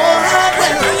can't go out,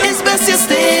 well, it's best you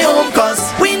stay home, cause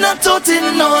we not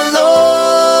toting no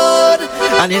load.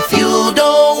 And if you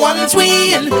don't want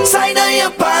we inside of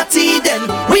your party, then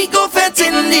we go fet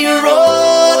in the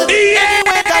road.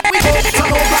 Anyway that we go,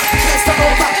 turn over, let's turn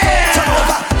over.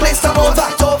 Place turn over,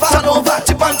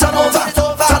 chip and turn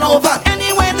over.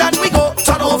 Anywhere that we go,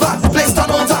 turn over. Place turn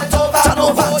over,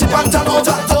 chip and turn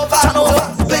over.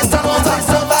 Place turn over.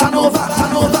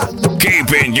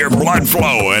 Keeping your blood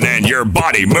flowing and your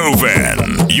body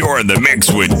moving. You're in the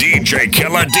mix with DJ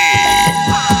Killer D.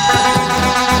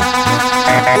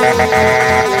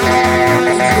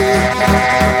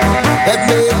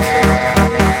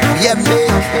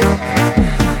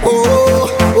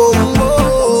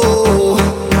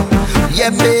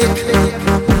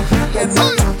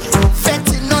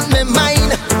 Fetting on my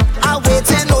mind, I'm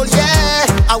waiting all year.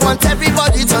 I want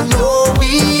everybody to know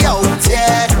we out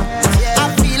here.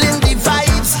 I'm feeling the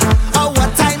vibes of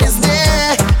what time is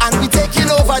near, and we taking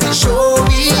over the show.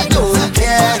 We don't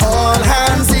care. All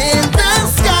hands in the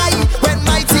sky when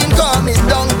my team coming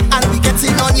down, and we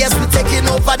getting on. Yes, we taking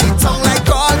over the town like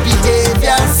all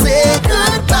behavior. Say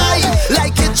goodbye,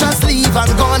 like it just leave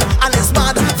and gone, and it's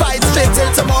mad vibes straight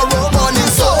till tomorrow morning.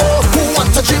 So who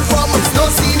want to drink from us? No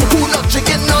scene. Who not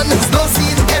drinking none? No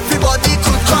scene. Everybody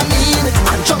could come in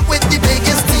and jump with the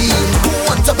biggest team. Who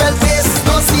want to bell bass?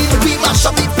 No scene. We mash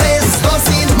up the place. No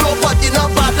scene. Nobody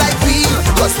not bad like we,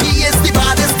 cause we is the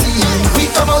baddest team. We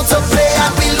come out to play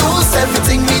and we lose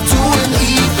everything we do and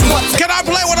eat. Can I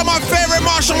play one of my favorite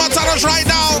Marshall Montanas right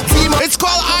now? It's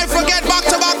called I Forget Back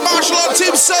to Back Marshall on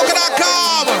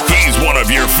TeamSoca.com. He's one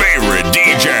of your favorite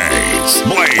DJs,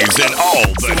 blazing all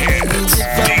the hits.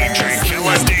 DJ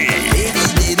Killer D. Baby,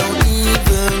 they don't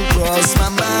even cross my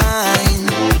mind,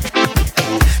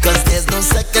 cause there's no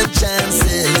second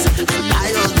chances.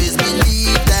 I always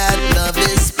believe that love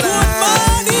is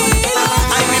blind.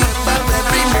 I remember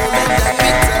every moment that we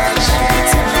touch,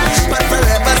 but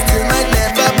forever still might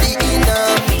never be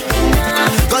enough.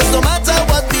 Cause no matter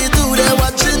what we do, they're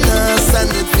watching us, and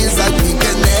it feels like we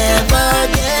can never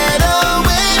get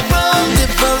away from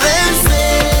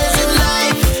differences in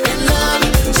life, in love.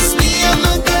 Just me and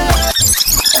my girl.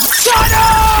 Shut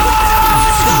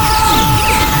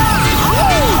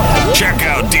Check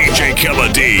out DJ Killer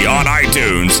D on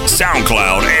iTunes,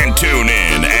 SoundCloud, and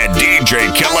TuneIn at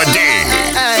DJ Killer D.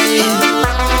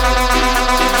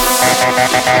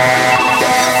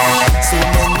 So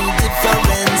many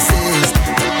differences,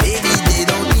 but baby, they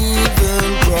don't even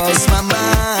cross my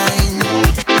mind.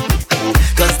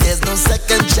 Cause there's no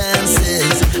second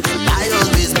chances. I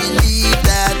always believe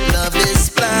that love is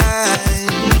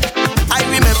blind. I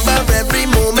remember every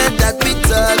moment that we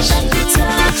touch,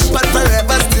 but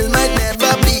forever still might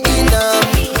never be enough.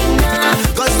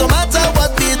 Cause no matter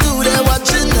what we do, they're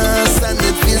watching us, and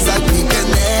it feels like we can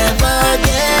never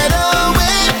get away.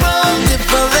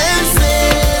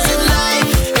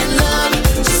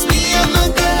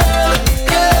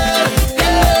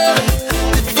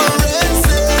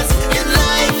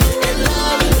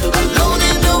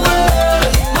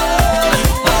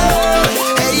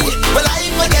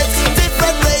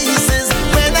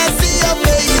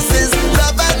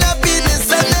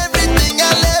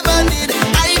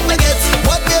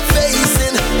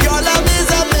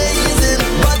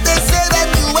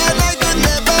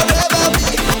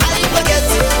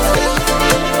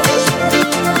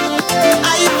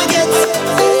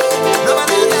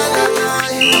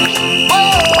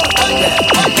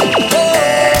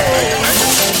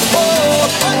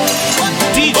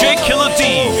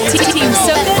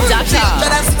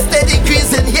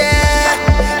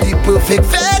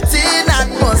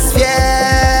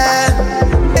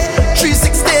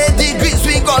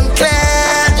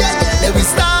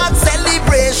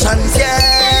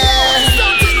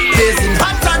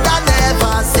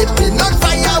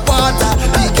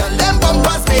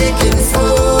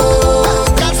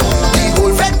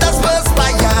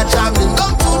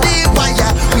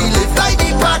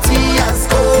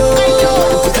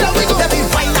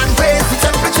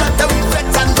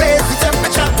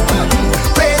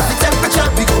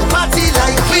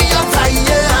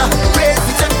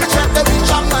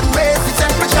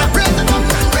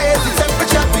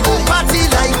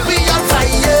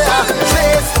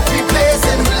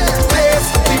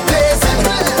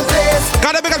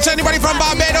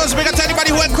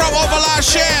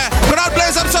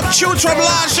 tunes from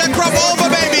last year crop over,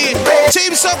 baby.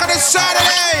 Team Soca this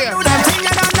Saturday.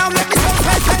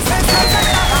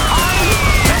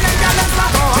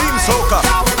 Team Soca.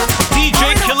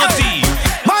 DJ Killer D.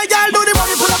 My girl do the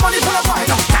money pull up wine.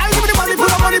 Girl give me the money pull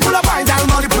up wine. Girl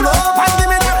money pull up and give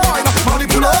me that wine. Money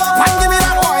pull up and give me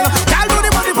that wine. Girl do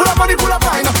the money pull up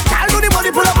wine. Girl do the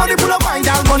money pull up wine.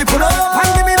 Girl money pull up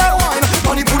and give me that wine.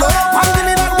 Money pull up and give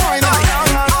me that wine.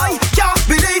 I can't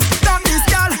believe that this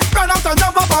girl run out and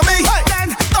jump up on me.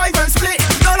 Then dive and split,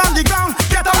 roll on the ground,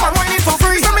 get up and wine it for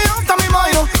free. Tell me out, tell me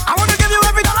mine. I wanna give you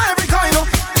every dollar, every kind. Girl,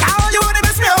 you are the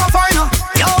best me ever find.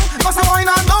 Yo, must I wine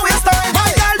and no waste time.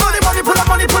 My girl do the money pull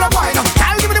up wine.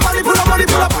 Girl give me the money pull up wine.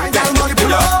 Girl money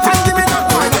pull up and give me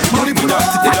that wine. Money pull up and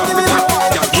give me that wine.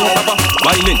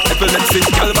 Whining, epilepsy,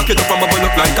 girl back it up and bubble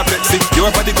up like a Pepsi.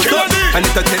 Your body good up, and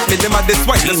it'll take me them at this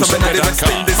wine. There's something that they must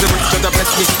spend this rich to the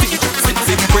bless me.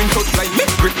 Sexy, print out like me,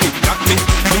 Britney, got me.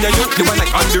 When you're young, you are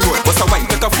like on the road. What's a wine?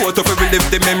 Take a photo for relive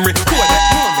the memory. Cool that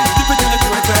moment, dip it in your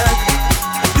throat back.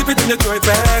 Dip it in your throat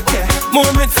back, yeah.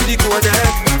 Moment for the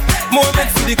Kodak.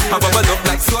 Moment for the I bubble up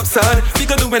like soap sand.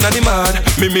 Figure doing on the mad.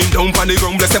 Me mean down on the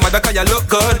ground, bless them mother cause you look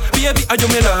good. Baby, are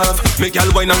you me love? Make y'all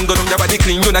wine and go down your body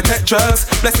clean, you not take drugs.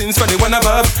 Blessings from the one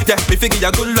above. Yeah, me figure you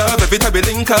good love every time we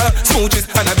link up. Smooches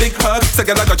and a big hug. So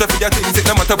girl I got you for your things, it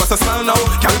no matter what's a smile now.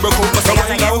 Can't broke out for some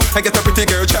wine now. I get a pretty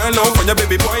girl child now. From your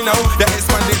baby boy now. The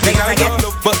expanded thing I don't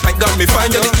love. But I got me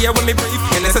find you the ear when me breathe.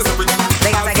 And necessary.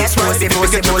 I get bossy. Had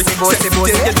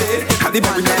the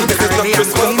body ready to get up to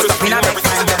school.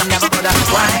 Never could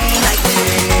have wine like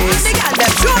this. Them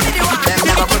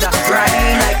never could have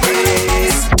grind like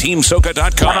this.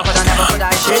 TeamSoca.com. Never could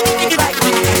have shake like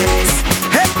this.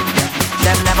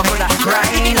 Them never could have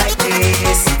grind like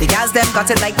this. The girls them got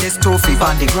it like this, 2 feet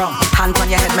on the ground. Hand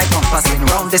on your head, make compass spin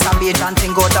round. This a beat and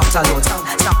thing go down to low town.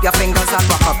 Snap your fingers and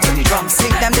rock up to the drum. Sing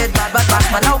them did bad, but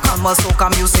man now come on. Soca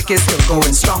music is still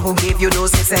going strong. Who gave you those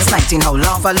hits since 19? How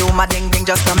long? Follow my ding ding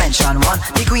just to mention one.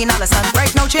 The Queen Alison, right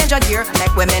now change a gear.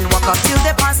 Make women walk up till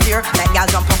they pass here. Make y'all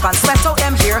jump up and sweat out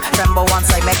them here. Tremble one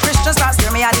side, make Christians start steer.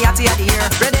 Me a the atty of the ear.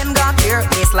 Rhythm got clear.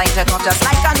 Baseline take off just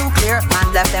like a nuclear. Man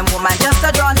left them woman just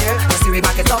a draw near. You see we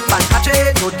back it up and catch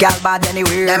it. Good gal bad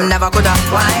anywhere. Them never could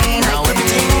have wine like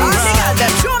this. Oh, the girl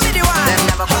them show me the wine. Them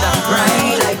never could have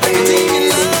grind like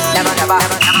this. Never.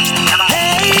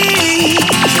 Hey,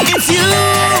 it's you.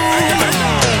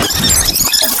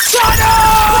 Shut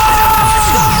up!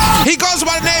 He goes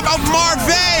by the name of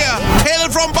Marvey,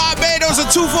 hailing from Barbados, a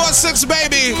 246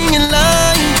 baby.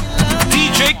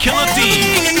 DJ Killer D.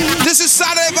 This is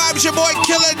Saturday Vibes, your boy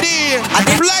Killer D.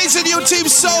 Blazing you Team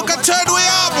Soca, turn we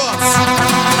up.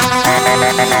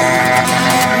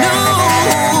 No,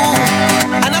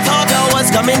 and I thought I was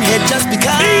coming here just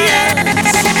because.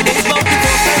 It's about the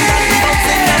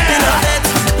nothing of it.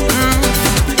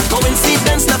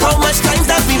 Coincidence, not how much times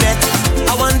that we met.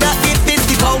 I wonder if it's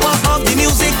the power of the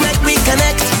music make we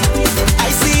connect.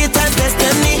 I see it as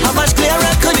destiny, how much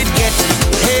clearer could it get?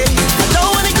 Hey, I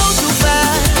don't wanna go too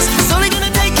fast, so we're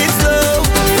gonna take it slow.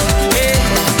 Hey,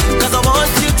 cause I want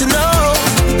you to know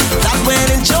that when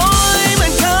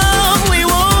enjoyment comes, we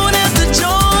won't have to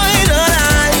join the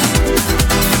line.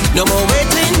 No more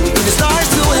waiting for the stars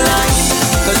to align,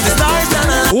 cause the stars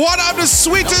don't align. One of the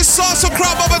sweetest salsa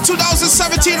crop over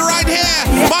 2017 right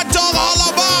here. My dog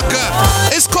Hollabach.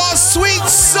 It's called Sweet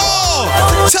Soul.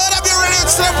 Tell them you're ready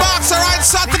to the box, alright?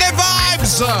 Saturday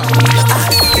Vibes.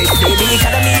 Baby,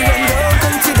 academy run down,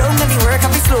 come sit down and the work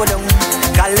have to slow down.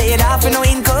 Got laid off with no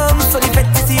income, so the vet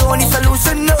is the only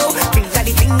solution, no. Think that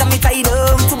the thing got me tied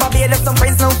up, to Barbados some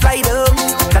friends now fly down.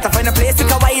 Gotta find a place we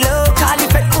can wild up, call the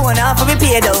vet going off and we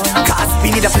pay down. Cause we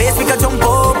need a place we can jump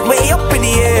up, way up in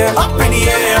the air, up in the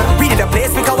air. We need a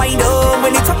place we can wind up,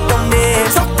 when it's up down there,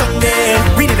 up down there.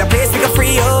 We need a place we can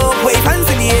free up, wave hands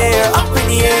in the air, up in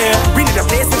the air. We need a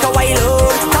place we can wild up,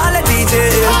 call a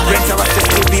DJ. Rent a rush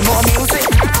to be more music,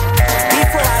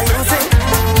 before I lose it.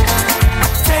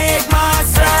 Take my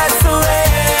stress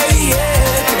away,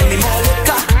 yeah. Give me more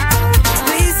liquor,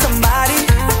 please somebody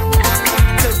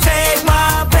to take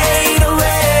my pain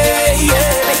away,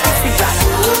 yeah. Make me feel like,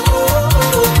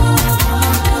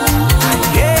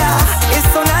 yeah. It's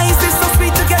so nice, it's so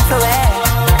sweet to get away.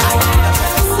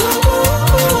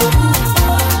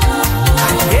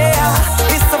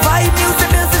 Yeah, it's the vibe music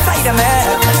built inside of me.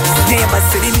 Neighbor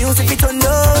city music, we turn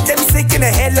up, them sick in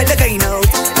the head like the guy now.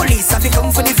 Police have to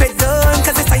come for the fed done,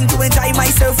 cause it's time to enjoy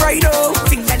myself right now.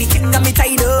 Think that the king got me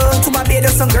tied up, to my bed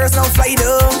some girls now fly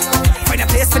down. Find a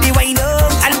place for the wind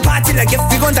up, and party like if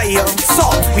we gon' die young.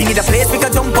 So, we need a place we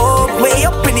can jump up, way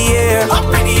up in the air, up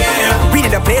in the air. We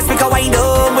need a place we can wind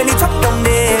up, when it's up down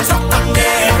there, up down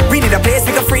there. We need a place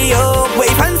we can free up,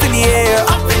 wave hands in the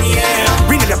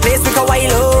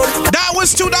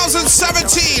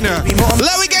 2017.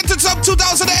 Let me get to some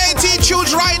 2018 tunes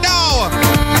right now.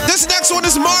 This next one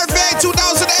is Marvin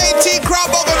 2018 Crowd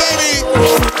Bugger, baby.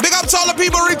 Big up to all the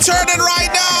people returning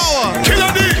right now. Killer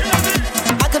D.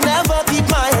 I can never keep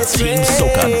my head straight.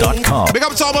 TeamSoca.com. Big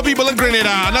up to all my people in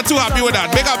Grenada. I'm not too happy with that.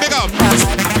 Big up, big up.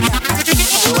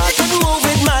 So I can move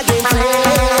with my game plan.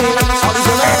 Always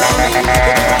gonna let me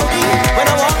when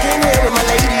I walk in here with my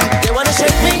lady. They wanna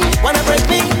shake me, wanna break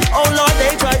me. Oh Lord,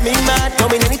 they drive me mad.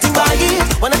 Don't mean anything by it,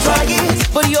 wanna try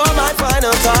it, but you're my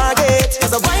final target.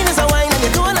 Cause a wine is a wine and you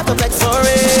don't have to flex for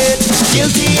it.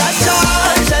 Guilty as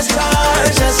charged, as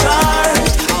charged, as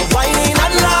charged. I'm whining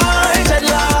at large, at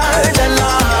large, at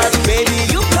large. Baby,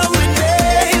 you come with me,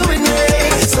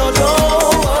 so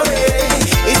don't worry.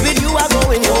 If with you I'm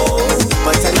going home,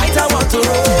 but tonight I want to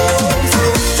roll. So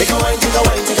take a wine, take a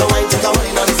wine, take a wine, take a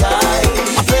wine on the side.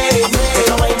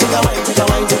 Take a wine, take a wine, take a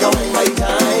wine, take a wine by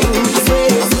time.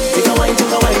 Take a wine,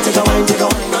 take a wine, take a wine, take a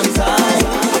wine on the side.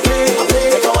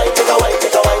 Take a wine, take a wine,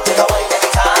 take a wine, take a wine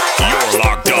anytime. You're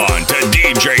locked on to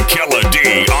DJ Killer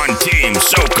D on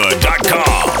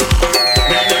TeamSoca.com.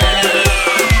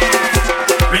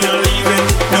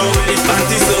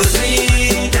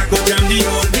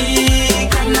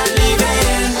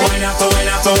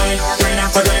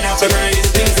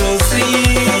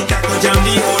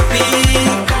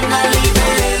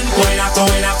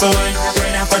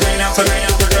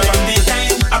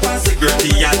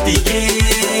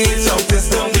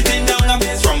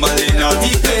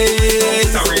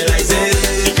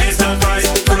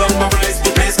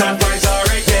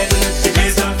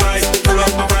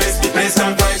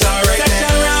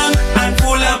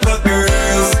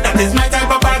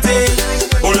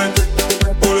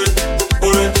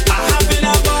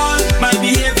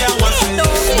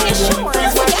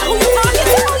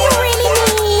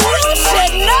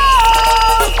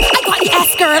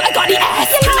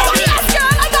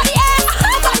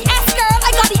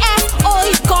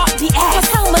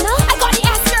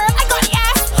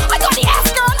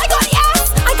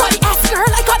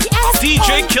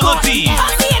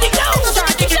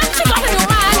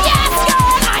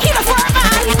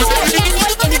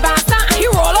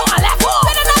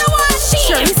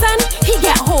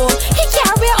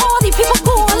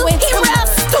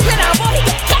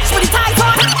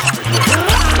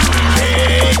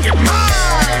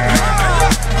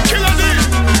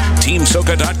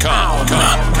 TeamSoca.com.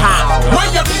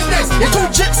 Mind your business, you're too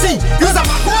gypsy. Use a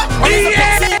macro, or use a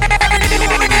pixie. Everything you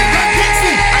want to be like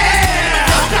Dixie.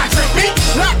 Can't trick me.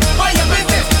 Look, mind your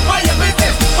business, mind your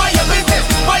business, mind your business,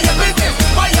 mind your business,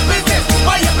 mind your business,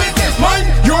 mind your business. Mind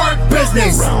your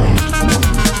business.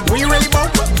 Were you really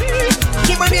both?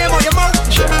 Keep my name on your mouth.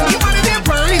 You want to damn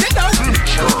burn it out.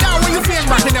 Now when you feel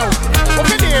right now.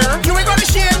 Over there, you ain't gonna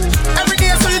share. Every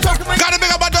day so you talk to my. Gotta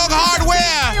pick up my dog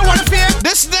Hardware. You wanna feel?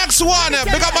 This next one,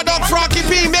 big up my dog Frankie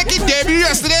P. Make it debut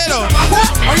yesterday though.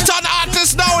 Turn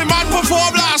artist now, we man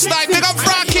performed last night. Big up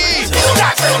Frankie.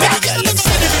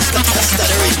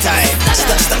 Stuttering time.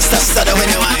 Stutter when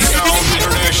you wine.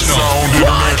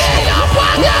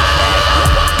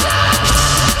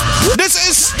 This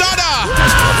is Stutter.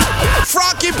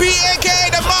 Frankie P. aka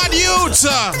the Man Youth.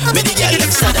 Many girl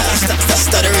them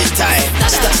stuttering time.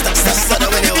 Stutter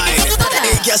when you wine.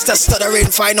 Just a stuttering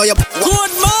fine or you.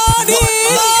 Good morning.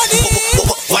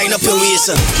 Wind up your waist.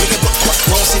 You can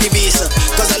bounce in the bass.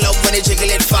 Cause I love when you jiggle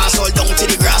it fast. All down to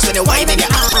the grass when you whine in your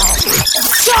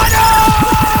Shut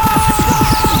up!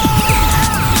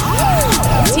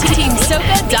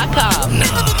 TeamSoca.com.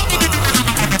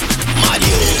 Mad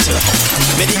youth.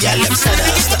 Many girl them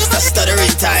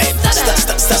stuttering time.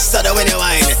 Stutter when you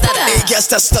whine.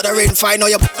 Just a stuttering fine or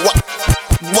you.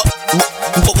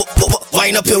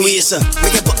 Wind up your waist. We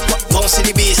can bounce in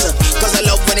the bass. Cause I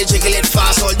love when you jiggle it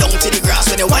fast. All down to the grass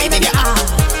when you whine in your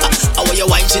I want you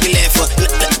wine to the left.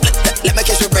 Let me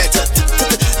catch your breath.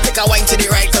 Take a wine to the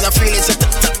right. Cause I feel it's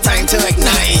time to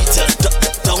ignite.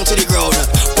 Down to the ground.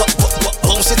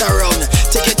 Bounce it around.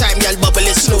 Take your time, girl, bubble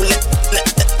it slow.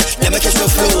 Let me catch your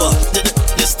flow.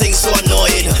 This thing's so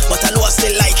annoying, but I know I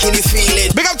still like any feeling.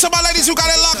 Big up to my ladies who got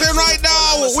it locked in right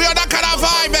now. We are that kind of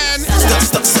vibe, man.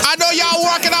 I know y'all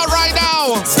working out right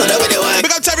now.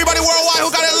 Big up to everybody worldwide who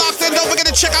got it locked in. Don't forget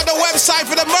to check out the website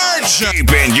for the merch.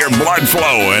 Keeping your blood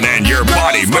flowing and your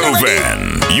body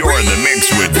moving. You're in the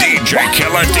mix with DJ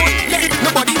Killer D.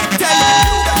 Nobody tell you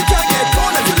that you can't get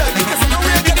gone as you like. Because you're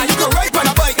ready and you can ride on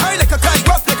a bike. I like a kite,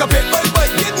 rough like a pit bull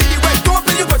bike. Get me right, don't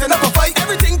play you but enough a fight.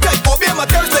 Everything tight, obey my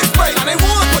thirst like Sprite. And I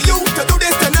want for you to do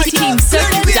this tonight.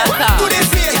 TeamSoca.com. Do this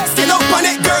here, still up on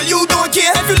it, girl, you don't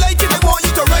care. If you like it, I want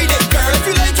you to ride it, girl. If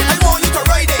you like it, I want you to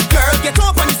ride it, girl. Get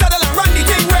up on the saddle and run the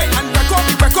thing right. And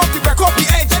back off the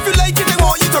edge.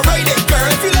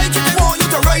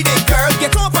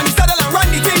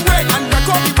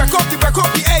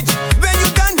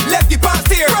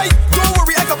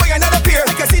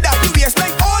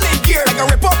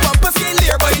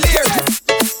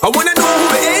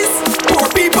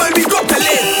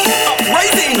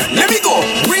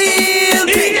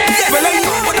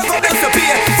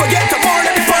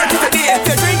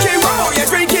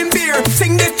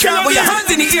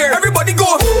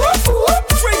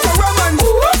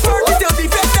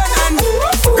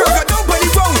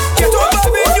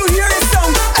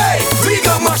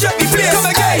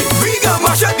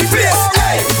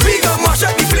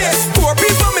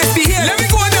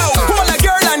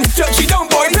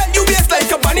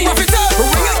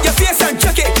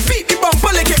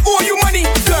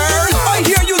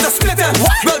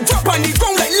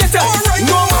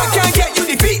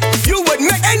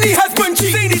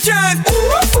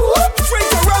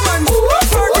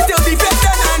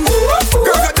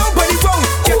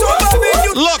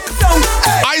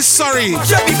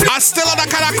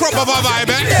 kind of crop over vibe,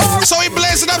 eh? So we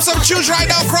blazing up some tunes right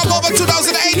now. Crop over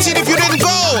 2018 if you didn't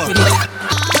go.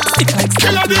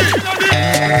 Killer D.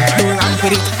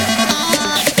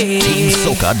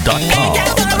 TeamSoca.com.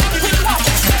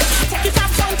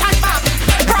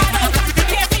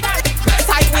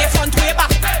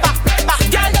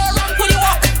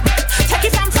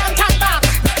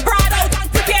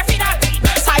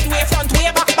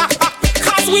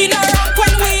 We no rock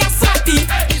when we are happy.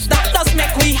 That does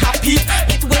make we happy.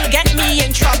 It will get me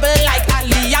in trouble like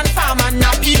Ali and Farmer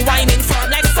Nappy. Whining firm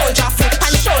like soldier, foot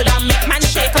and shoulder, make man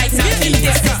shake like nothing.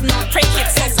 This is not cricket,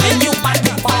 says when you bat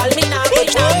the ball, me now be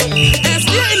As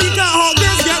the illegal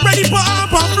hawkers get ready for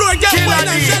up on floor, get wild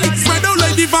and shelly. Spread out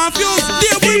like the Van Fuels.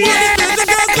 Deal with money, get the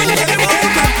girls to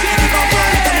the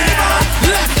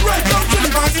left, right, down to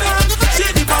the Van Stand.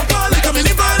 Shake the Van Ball like a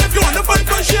minivan. If you want to fight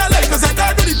for share, like cause I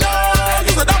got really dog.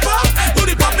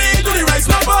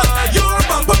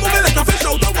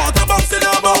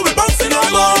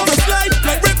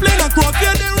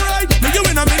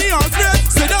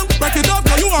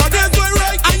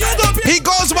 He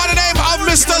goes by the name of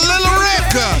Mr. Lil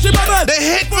Rick, the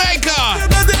hit maker.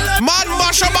 Man,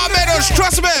 mash up Barbados,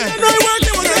 trust me.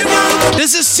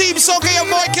 This is Team Soca, your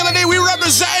boy Killer D. We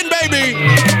representing, baby.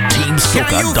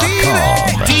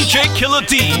 TeamSoca.com. DJ Killer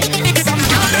D.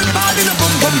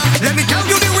 Let me tell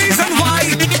you the reason why.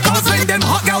 Cause when them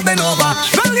hot girl bend over,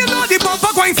 well you know the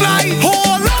bumper going fly.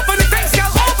 Hold up on the face,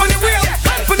 girl, open the wheel,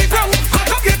 up on the ground, cock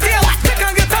up your tail, tick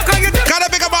on your tuck on your dip. Gotta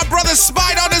pick up my brother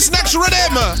Spider on this next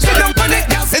rhythm.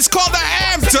 It's called the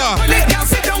Amter.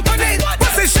 Sit down on it,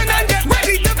 position and get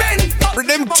ready to bend.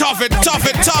 Rhythm tough it, tough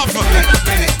it, tough.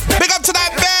 Big up to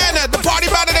that band, the party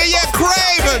band of the year,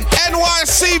 Crave,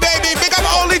 NYC, baby. Big up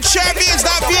Only Champions,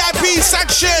 that VIP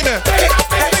section.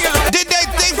 Did they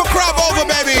think for crop over,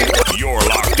 baby? You're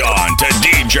locked on to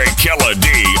DJ Killer D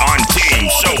on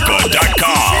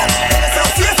TeamSoca.com.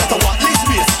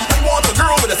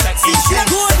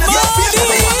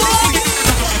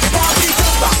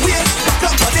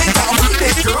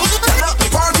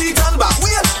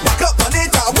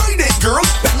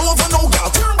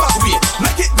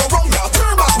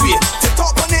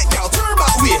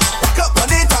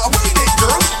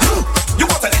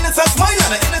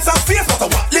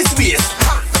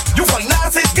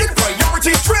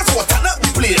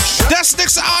 This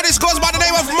next artist goes by the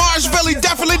name of Marshville. He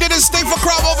definitely did his thing for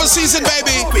crop over season,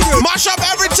 baby. Mash up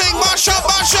everything, mash up,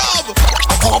 mash up.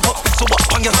 So what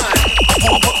on your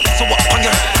so what on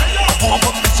your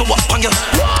so what on your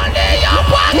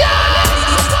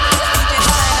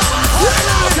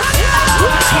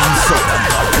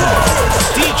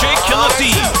DJ Killer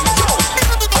D.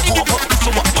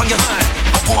 So what on your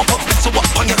so what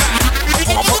on your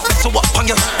so what on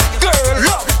your girl,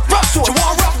 look, rough, you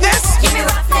want roughness? Give me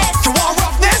roughness. You want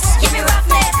roughness? Give me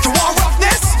roughness. You want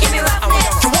roughness? Give me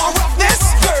roughness. You want roughness?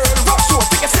 Girl, rough, so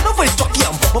take a sit over the jockey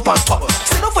and bump up on top.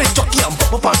 Sit over the jockey and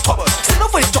bump up on top. Sit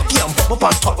over the jockey and bump up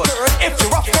on top. Girl, if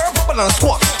you rough, girl, bump and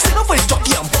squat. Sit over the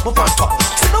jockey and bump up on top.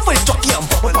 Sit over the jockey and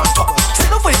bump up on top. Sit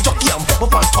over the jockey and bump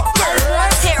up on top. Girl,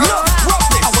 look,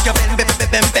 roughness. I want you bend, bend,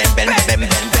 bend, bend, bend, bend, bend,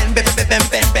 bend, bend, bend, bend,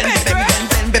 bend, bend, bend.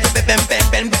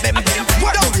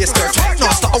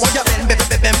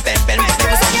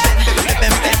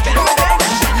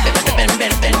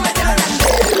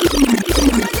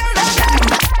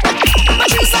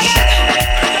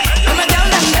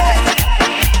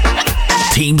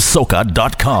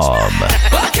 TeamSoca.com.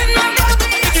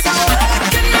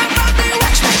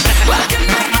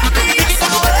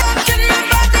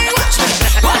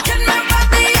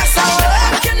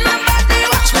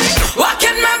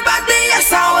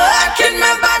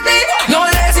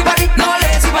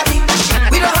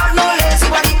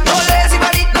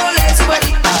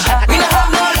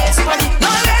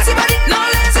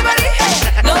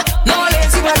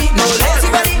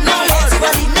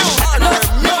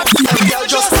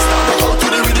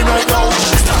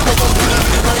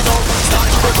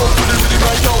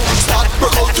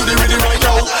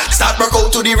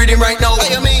 To the rhythm right now. What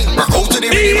you mean? Go to the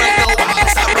rhythm right now.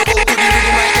 Stop, go to the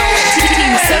rhythm right now.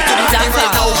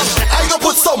 I gonna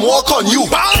put some work on you.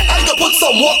 I gonna put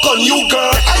some work on you,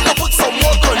 girl. I gonna put some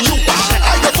work on you.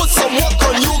 I gonna put some work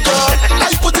on you, girl.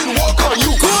 I put in work on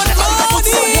you. I gonna put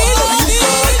some work on you,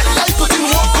 girl. I put in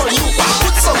work on you.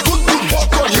 Put some good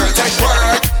work on you. Take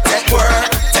work, take work,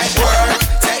 take work,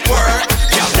 take work.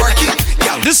 Yeah, working.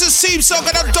 This is Team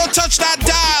Soca. Don't touch that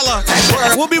dial.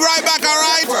 We'll be right back,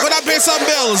 alright? Gonna pay some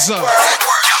bills.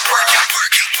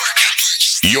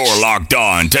 You're locked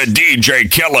on to DJ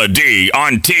Killer D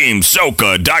on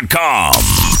TeamSoca.com.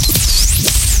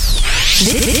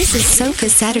 This is Soca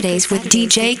Saturdays with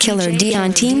DJ Killer D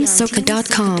on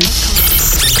TeamSoca.com.